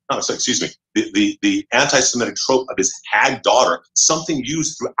misogynistic, the anti-Semitic trope of his hag daughter, something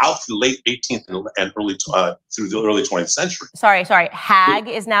used throughout the late 18th and early through the early 20th century. Sorry. Hag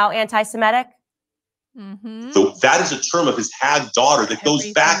is now anti-Semitic? So that is a term of his hag daughter that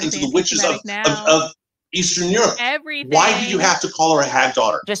goes back into the witches of Eastern Europe. Why do you have to call her a hag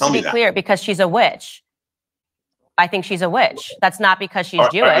daughter? Just to be clear, because she's a witch. I think she's a witch. That's not because she's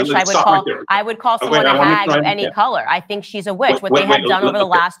Jewish. I would call someone a hag of any color. I think she's a witch. What they have done over the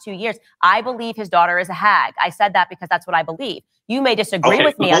last 2 years. I believe his daughter is a hag. I said that because that's what I believe. You may disagree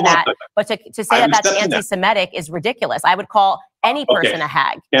with me on that, but to say that that's anti-Semitic is ridiculous. I would call any person a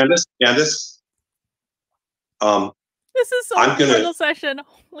hag. Candace, this is so I'm gonna session.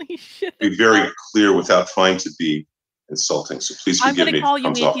 Holy shit! Be very clear without trying to be insulting. So please forgive me if it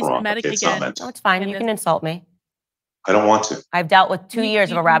comes off wrong. No, it's fine. You can insult me. I don't want to. I've dealt with 2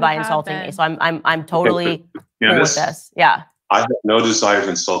 years of a rabbi insulting me, so I'm totally cool with this. Yeah. I have no desire to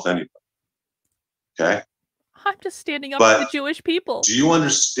insult anybody. Okay. I'm just standing up for the Jewish people. Do you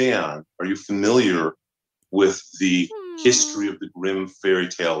understand? Are you familiar with the history of the Grimm fairy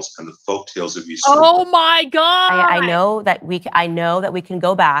tales and the folk tales of Eastern? Oh my God! I know that we can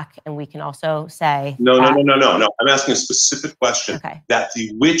go back and we can also say no. I'm asking a specific question. Okay. That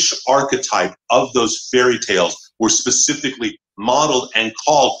the witch archetype of those fairy tales were specifically modeled and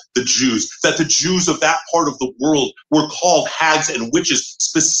called the Jews. That the Jews of that part of the world were called hags and witches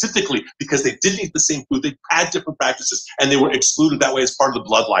specifically because they didn't eat the same food. They had different practices, and they were excluded that way as part of the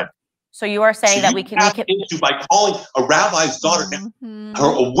bloodline. So you are saying that we can into by calling a rabbi's daughter her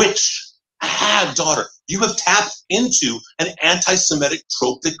a witch, a hag daughter. You have tapped into an anti-Semitic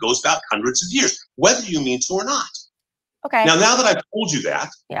trope that goes back hundreds of years, whether you mean to or not. Okay. Now that I've told you that,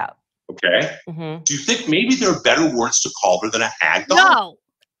 okay, do you think maybe there are better words to call her than a hag daughter? No.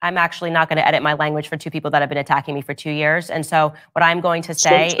 I'm actually not going to edit my language for 2 people that have been attacking me for 2 years, and so what I'm going to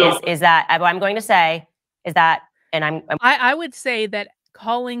say is that I would say that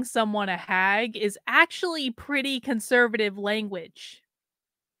calling someone a hag is actually pretty conservative language.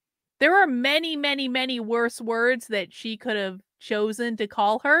 There are many, many, many worse words that she could have chosen to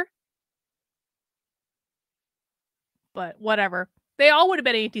call her. But whatever. They all would have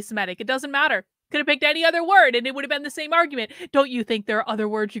been anti-Semitic. It doesn't matter. Could have picked any other word and it would have been the same argument. Don't you think there are other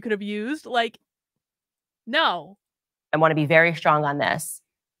words you could have used? Like, no. I want to be very strong on this.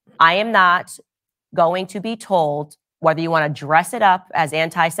 I am not going to be told whether you want to dress it up as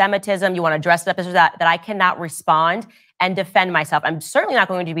anti-Semitism, you want to dress it up as that I cannot respond and defend myself. I'm certainly not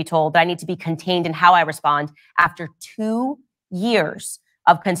going to be told that I need to be contained in how I respond after 2 years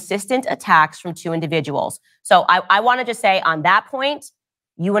of consistent attacks from 2 individuals. So I want to just say on that point,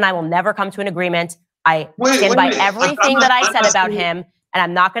 you and I will never come to an agreement. I stand by everything that I said about him, and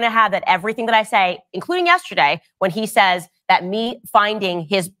I'm not going to have that everything that I say, including yesterday, when he says that me finding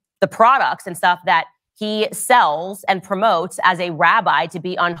the products and stuff that he sells and promotes as a rabbi to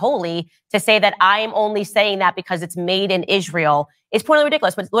be unholy, to say that I am only saying that because it's made in Israel is totally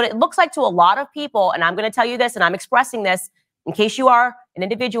ridiculous. But what it looks like to a lot of people, and I'm going to tell you this, and I'm expressing this in case you are an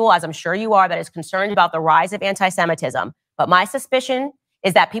individual, as I'm sure you are, that is concerned about the rise of anti-Semitism. But my suspicion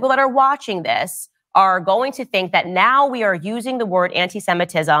is that people that are watching this are going to think that now we are using the word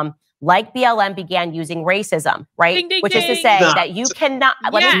anti-Semitism like BLM began using racism, right? Ding, ding, Which is to say that you cannot,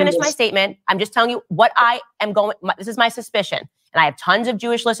 let me finish my statement. I'm just telling you what I am this is my suspicion. And I have tons of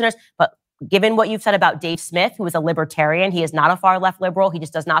Jewish listeners, but given what you've said about Dave Smith, who is a libertarian, he is not a far left liberal. He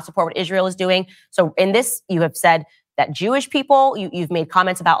just does not support what Israel is doing. So in this, you have said that Jewish people, you've made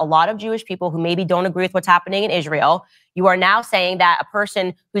comments about a lot of Jewish people who maybe don't agree with what's happening in Israel. You are now saying that a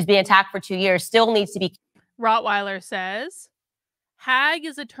person who's been attacked for 2 years still needs to be. Rottweiler says, hag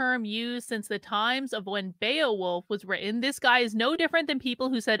is a term used since the times of when Beowulf was written. This guy is no different than people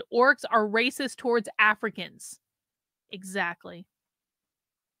who said orcs are racist towards Africans. Exactly.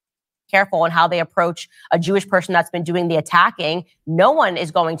 Careful in how they approach a Jewish person that's been doing the attacking. No one is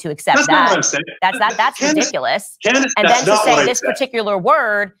going to accept That's that. not what I'm saying. That's Candace, ridiculous. Candace, And that's then to not say what I this said. particular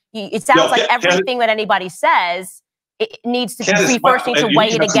word, it sounds No, like Candace, everything that anybody says, it needs to Candace, be first need to you weigh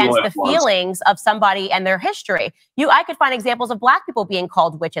it have to against go the at once. feelings of somebody and their history. I could find examples of Black people being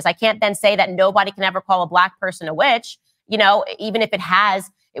called witches. I can't then say that nobody can ever call a Black person a witch. Even if it has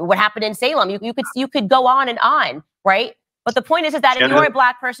what happened in Salem, you could go on, right? But the point is that if you're a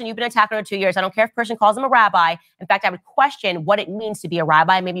Black person, you've been attacked over 2 years. I don't care if a person calls them a rabbi. In fact, I would question what it means to be a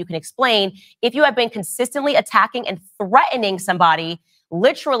rabbi. Maybe you can explain. If you have been consistently attacking and threatening somebody,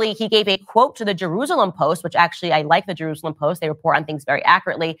 literally, he gave a quote to the Jerusalem Post, which actually I like the Jerusalem Post. They report on things very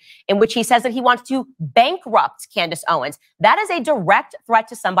accurately, in which he says that he wants to bankrupt Candace Owens. That is a direct threat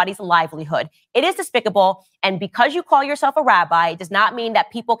to somebody's livelihood. It is despicable. And because you call yourself a rabbi, it does not mean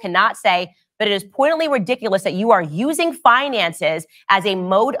that people cannot say, but it is pointedly ridiculous that you are using finances as a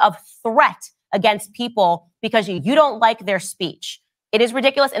mode of threat against people because you don't like their speech. It is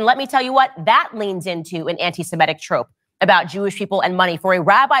ridiculous. And let me tell you what, that leans into an anti-Semitic trope about Jewish people and money. For a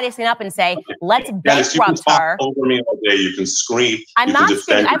rabbi to stand up and say, let's bankrupt you can talk her. over me all day. You can scream. I'm not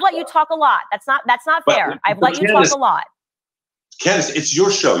screaming. I've let you talk a lot. That's not fair. I've let you talk a lot. Candace, it's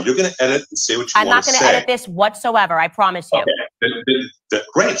your show. You're going to edit and say what you I'm want not to going say. to edit this whatsoever. I promise you. Okay.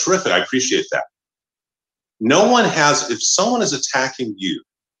 Great, terrific. I appreciate that. No one has, if someone is attacking you,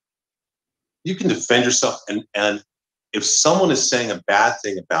 you can defend yourself. And if someone is saying a bad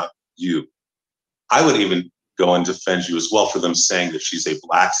thing about you, I would even go and defend you as well for them saying that she's a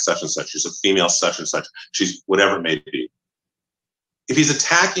Black such and such, she's a female such and such, she's whatever it may be. If he's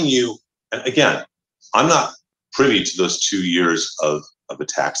attacking you, and again, I'm not privy to those 2 years of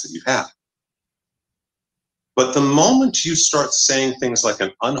attacks that you have. But the moment you start saying things like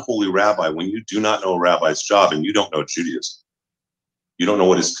an unholy rabbi, when you do not know a rabbi's job and you don't know Judaism, you don't know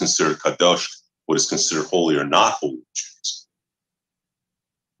what is considered kadosh, what is considered holy or not holy in Judaism.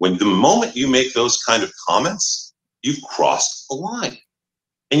 When the moment you make those kind of comments, you've crossed a line.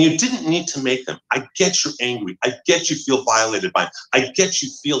 And you didn't need to make them. I get you're angry. I get you feel violated by him. I get you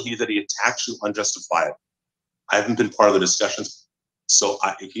feel that he attacks you unjustifiably. I haven't been part of the discussions, so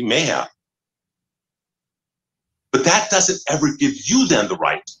he may have. But that doesn't ever give you then the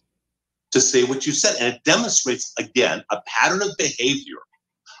right to say what you said. And it demonstrates, again, a pattern of behavior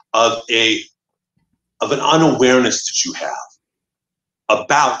of an unawareness that you have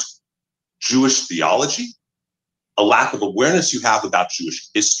about Jewish theology, a lack of awareness you have about Jewish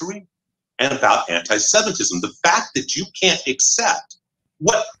history, and about anti-Semitism. The fact that you can't accept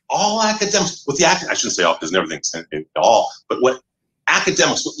what all academics, I shouldn't say all because everything's all, but what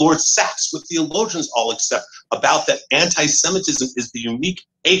academics, what Lord Sachs, what theologians all accept about that anti-Semitism is the unique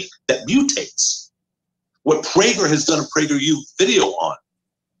hate that mutates. What Prager has done a PragerU video on.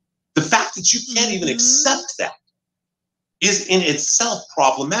 The fact that you can't even accept that is in itself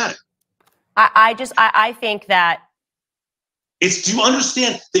problematic. I think that do you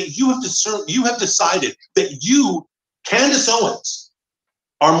understand that you have decided that you, Candace Owens,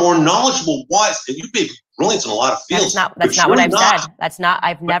 are more knowledgeable, wise, and you may be brilliant in a lot of fields. That's not what I've said.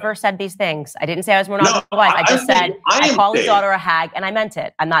 I've never said these things. I didn't say I was more knowledgeable, wise. I just said I call his daughter a hag, and I meant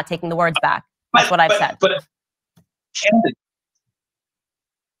it. I'm not taking the words back. That's what I've said. But Candace,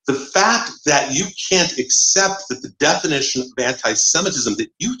 the fact that you can't accept that the definition of anti-Semitism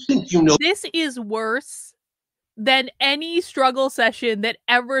that you think you know. This is worse than any struggle session that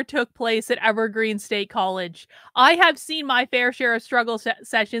ever took place at Evergreen State College. I have seen my fair share of struggle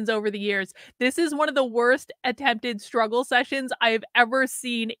sessions over the years. This is one of the worst attempted struggle sessions I've ever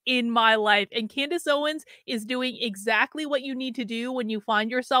seen in my life. And Candace Owens is doing exactly what you need to do when you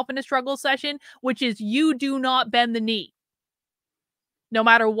find yourself in a struggle session, which is you do not bend the knee. No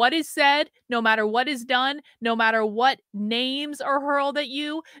matter what is said, no matter what is done, no matter what names are hurled at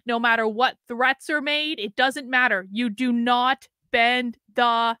you, no matter what threats are made, it doesn't matter. You do not bend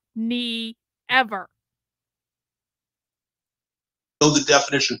the knee ever. Know the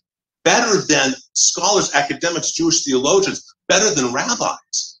definition better than scholars, academics, Jewish theologians, better than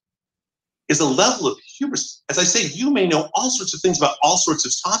rabbis, is a level of hubris. As I say, you may know all sorts of things about all sorts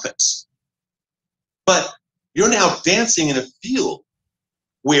of topics, but you're now dancing in a field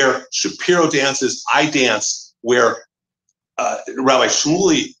where Shapiro dances, I dance, where Rabbi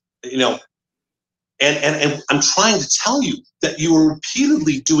Shmuley, and I'm trying to tell you that you are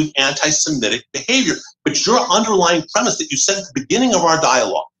repeatedly doing anti-Semitic behavior, but your underlying premise that you said at the beginning of our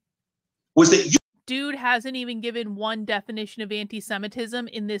dialogue was that you... Dude hasn't even given one definition of anti-Semitism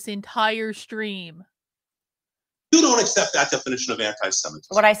in this entire stream. you don't accept that definition of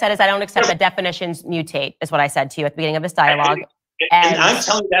anti-Semitism. What I said is I don't accept that definitions mutate, is what I said to you at the beginning of this dialogue. And I'm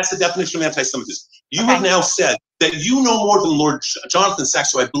telling you, that's the definition of anti-Semitism. You have now said that you know more than Lord Jonathan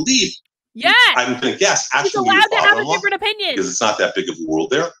Sachs, who I believe, I'm going to guess, He's actually allowed to have a father-in-law, different opinion. because it's not that big of a world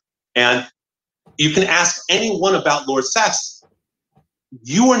there. And you can ask anyone about Lord Sachs.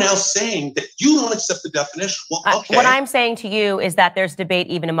 You are now saying that you don't accept the definition. Well, okay. What I'm saying to you is that there's debate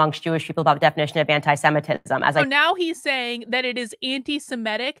even amongst Jewish people about the definition of anti-Semitism. So now he's saying that it is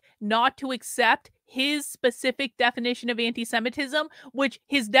anti-Semitic not to accept his specific definition of anti-Semitism, which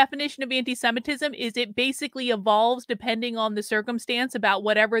his definition of anti-Semitism is it basically evolves depending on the circumstance about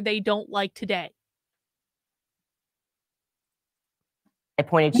whatever they don't like today. I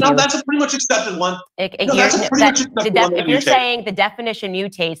pointed to No, you. that's a pretty much accepted one. If you're saying the definition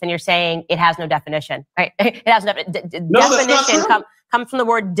mutates, then you're saying it has no definition, right? It has no definition. Comes from the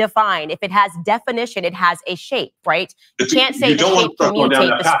word define. If it has definition, it has a shape, right? You can't say the shape can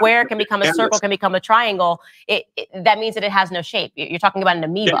mutate. The square can become a circle, can become a triangle. That means that it has no shape. You're talking about an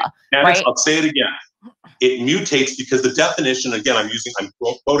amoeba, right? I'll say it again. It mutates because the definition, again, I'm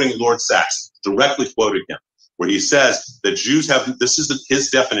quoting Lord Sachs, directly quoted him, where he says that Jews have, this is his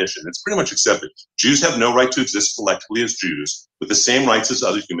definition, it's pretty much accepted. Jews have no right to exist collectively as Jews with the same rights as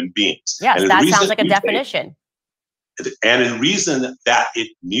other human beings. Yes, that sounds like a definition. And the reason that it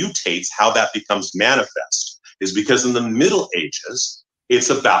mutates, how that becomes manifest, is because in the Middle Ages,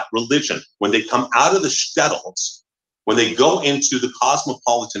 it's about religion. When they come out of the shtetls, when they go into the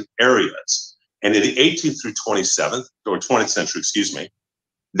cosmopolitan areas, and in the 18th through 27th, or 20th century, excuse me,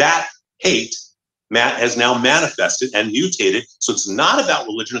 that hate has now manifested and mutated. So it's not about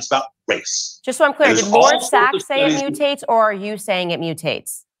religion, it's about race. Just so I'm clear, did Lord Sachs say it mutates, or are you saying it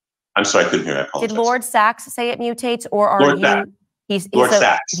mutates? I'm sorry, I couldn't hear. I apologize. Did Lord Sachs say it mutates, or are Lord you? Sachs. Lord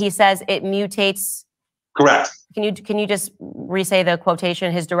Sachs. He says it mutates. Correct. Can you just re-say the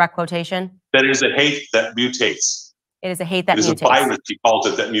quotation, his direct quotation? That is a hate that mutates. It is a hate that mutates. It is a virus, he calls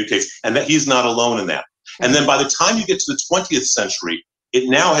it, that mutates, and that he's not alone in that. And then by the time you get to the 20th century, it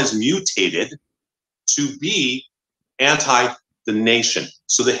now has mutated to be anti the nation.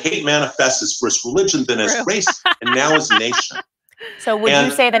 So the hate manifests as first religion, then as race, and now as nation. So would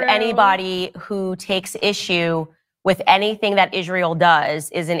you say that anybody who takes issue with anything that Israel does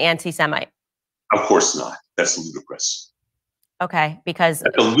is an anti-Semite? Of course not. That's ludicrous. Okay, because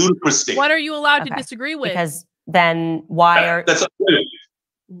that's a ludicrous statement. What are you allowed to disagree with? Because then why are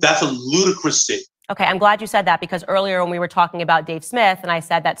that's a ludicrous statement. Okay, I'm glad you said that, because earlier when we were talking about Dave Smith and I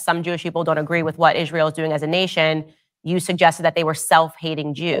said that some Jewish people don't agree with what Israel is doing as a nation, you suggested that they were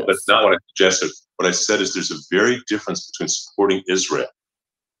self-hating Jews. No, that's not what I suggested. What I said is there's a very difference between supporting Israel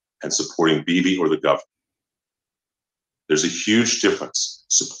and supporting Bibi or the government. There's a huge difference.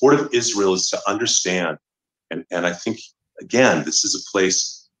 Support of Israel is to understand, and I think, again, this is a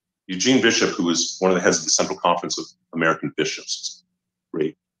place, Eugene Bishop, who was one of the heads of the Central Conference of American Bishops,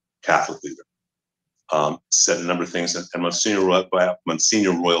 great Catholic leader, said a number of things, and Monsignor Royal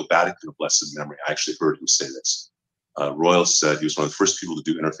Vatican of blessed memory, I actually heard him say this. Royal said he was one of the first people to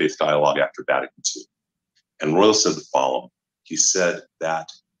do interfaith dialogue after Vatican II. And Royal said the following. He said that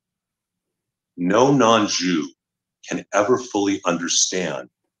no non-Jew can ever fully understand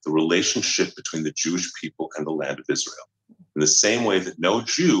the relationship between the Jewish people and the land of Israel. In the same way that no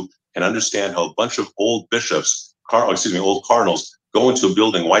Jew can understand how a bunch of old bishops, old cardinals, go into a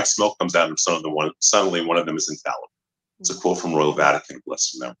building, white smoke comes out, and suddenly one of them is infallible. It's a quote from Royal Vatican of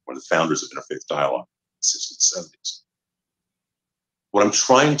blessed memory, one of the founders of interfaith dialogue in the 60s and 70s. What I'm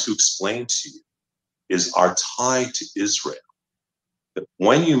trying to explain to you is our tie to Israel. That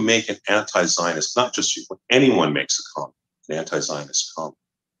when you make an anti-Zionist, not just you, when anyone makes a comment, an anti-Zionist comment,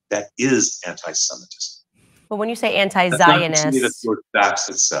 that is anti-Semitism. But when you say anti-Zionist,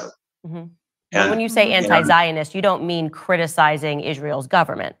 etc. Mm-hmm. And when you say anti-Zionist, you don't mean criticizing Israel's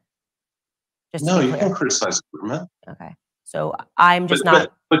government. No, you can criticize the government. Okay, so I'm just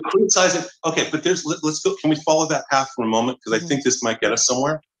not. But criticizing. Okay, but let's go. Can we follow that path for a moment? Because I think this might get us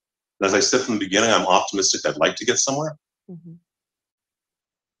somewhere. And as I said from the beginning, I'm optimistic. I'd like to get somewhere. Mm-hmm.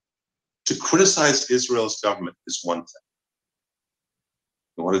 To criticize Israel's government is one thing.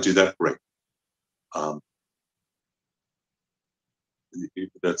 You want to do that, great.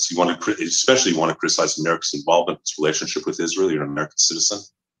 Especially you want to criticize America's involvement in its relationship with Israel. You're an American citizen.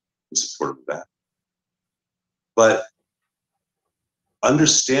 I'm supportive of that. But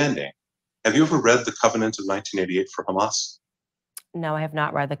understanding, have you ever read the Covenant of 1988 for Hamas? No, I have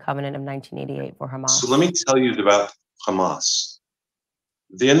not read the Covenant of 1988 for Hamas. So let me tell you about Hamas.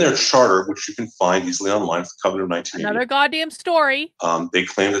 in their charter, which you can find easily online, the Covenant of 1980. Another goddamn story. They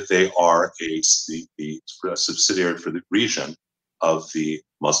claim that they are a subsidiary for the region of the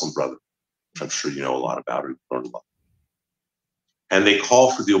Muslim Brotherhood, which I'm sure you know a lot about or you've learned a lot. And they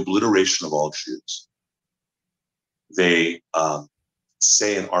call for the obliteration of all Jews. They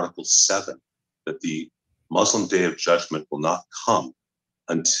say in Article 7 that the Muslim Day of Judgment will not come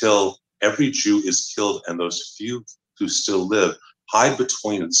until every Jew is killed and those few who still live hide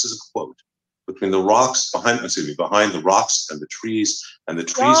between, and this is a quote, between the rocks, behind the rocks and the trees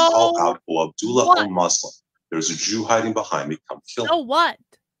call out, "O Abdullah, O Muslim, there's a Jew hiding behind me, come kill me." So what?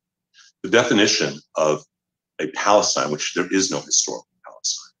 The definition of a Palestine, which there is no historical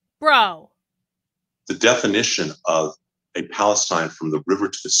Palestine. Bro. The definition of a Palestine from the river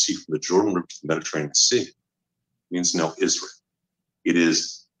to the sea, from the Jordan River to the Mediterranean Sea, means no Israel. It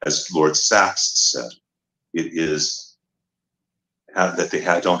is, as Lord Sachs said, it is that they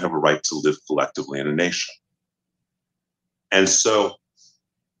don't have a right to live collectively in a nation. And so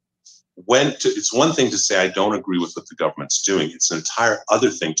it's one thing to say, I don't agree with what the government's doing. It's an entire other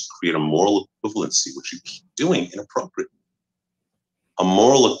thing to create a moral equivalency, which you keep doing inappropriately. A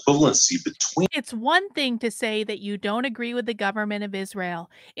moral equivalency between. It's one thing to say that you don't agree with the government of Israel.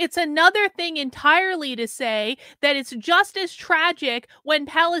 It's another thing entirely to say that it's just as tragic when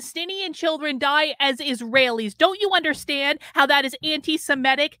Palestinian children die as Israelis. Don't you understand how that is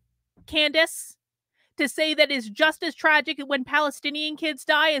anti-Semitic, Candace? To say that it's just as tragic when Palestinian kids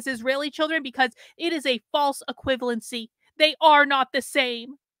die as Israeli children, because it is a false equivalency. They are not the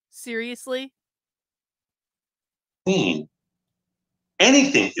same. Seriously?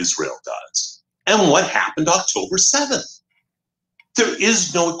 Anything Israel does. And what happened October 7th? There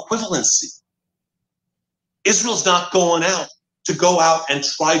is no equivalency. Israel's not going out to go out and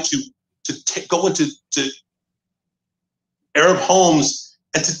try to go into Arab homes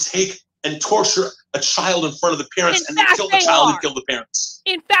and to take and torture a child in front of the parents and then kill the child and kill the parents.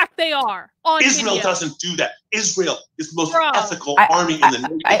 In fact, they are. Israel doesn't do that. Israel is the most ethical army in the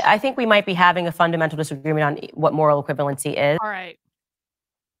nation. I think we might be having a fundamental disagreement on what moral equivalency is.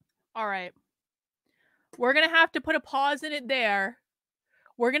 All right. We're going to have to put a pause in it there.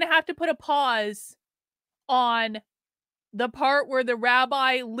 We're going to have to put a pause on the part where the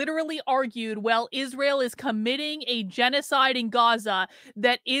rabbi literally argued, well, Israel is committing a genocide in Gaza,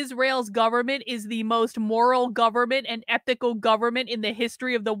 that Israel's government is the most moral government and ethical government in the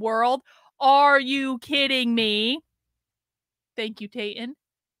history of the world. Are you kidding me? Thank you, Tayton.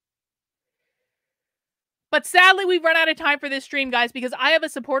 But sadly, we've run out of time for this stream, guys, because I have a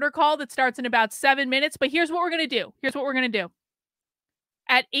supporter call that starts in about 7 minutes. But here's what we're going to do.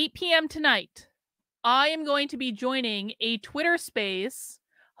 At 8 p.m. tonight, I am going to be joining a Twitter space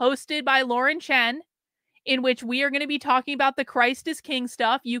hosted by Lauren Chen, in which we are going to be talking about the Christ is King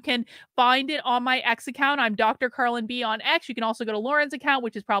stuff. You can find it on my X account. I'm Dr. Carlin B on X. You can also go to Lauren's account,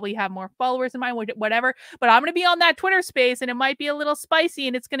 which is probably have more followers than mine, whatever. But I'm going to be on that Twitter space, and it might be a little spicy,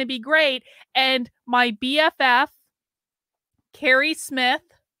 and it's going to be great. And my BFF, Carrie Smith,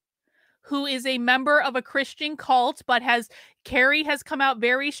 who is a member of a Christian cult, but Carrie has come out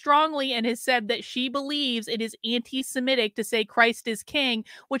very strongly and has said that she believes it is anti-Semitic to say Christ is king,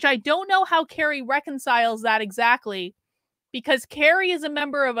 which I don't know how Carrie reconciles that exactly, because Carrie is a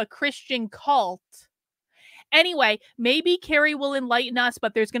member of a Christian cult. Anyway, maybe Carrie will enlighten us,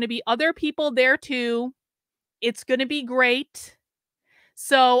 but there's going to be other people there too. It's going to be great.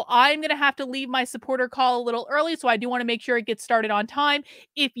 So I'm going to have to leave my supporter call a little early, so I do want to make sure it gets started on time.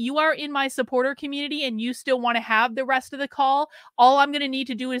 If you are in my supporter community and you still want to have the rest of the call, all I'm going to need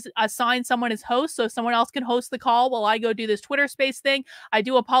to do is assign someone as host so someone else can host the call while I go do this Twitter space thing. I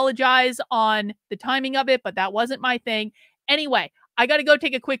do apologize on the timing of it, but that wasn't my thing. Anyway, I got to go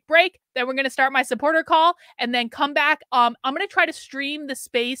take a quick break. Then we're going to start my supporter call and then come back. I'm going to try to stream the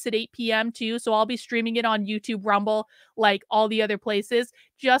space at 8 p.m. too. So I'll be streaming it on YouTube, Rumble, like all the other places,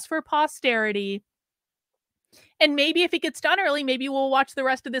 just for posterity. And maybe if it gets done early, maybe we'll watch the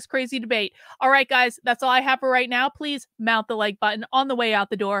rest of this crazy debate. All right, guys, that's all I have for right now. Please mount the like button on the way out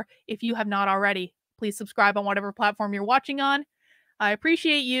the door. If you have not already, please subscribe on whatever platform you're watching on. I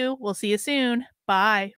appreciate you. We'll see you soon. Bye.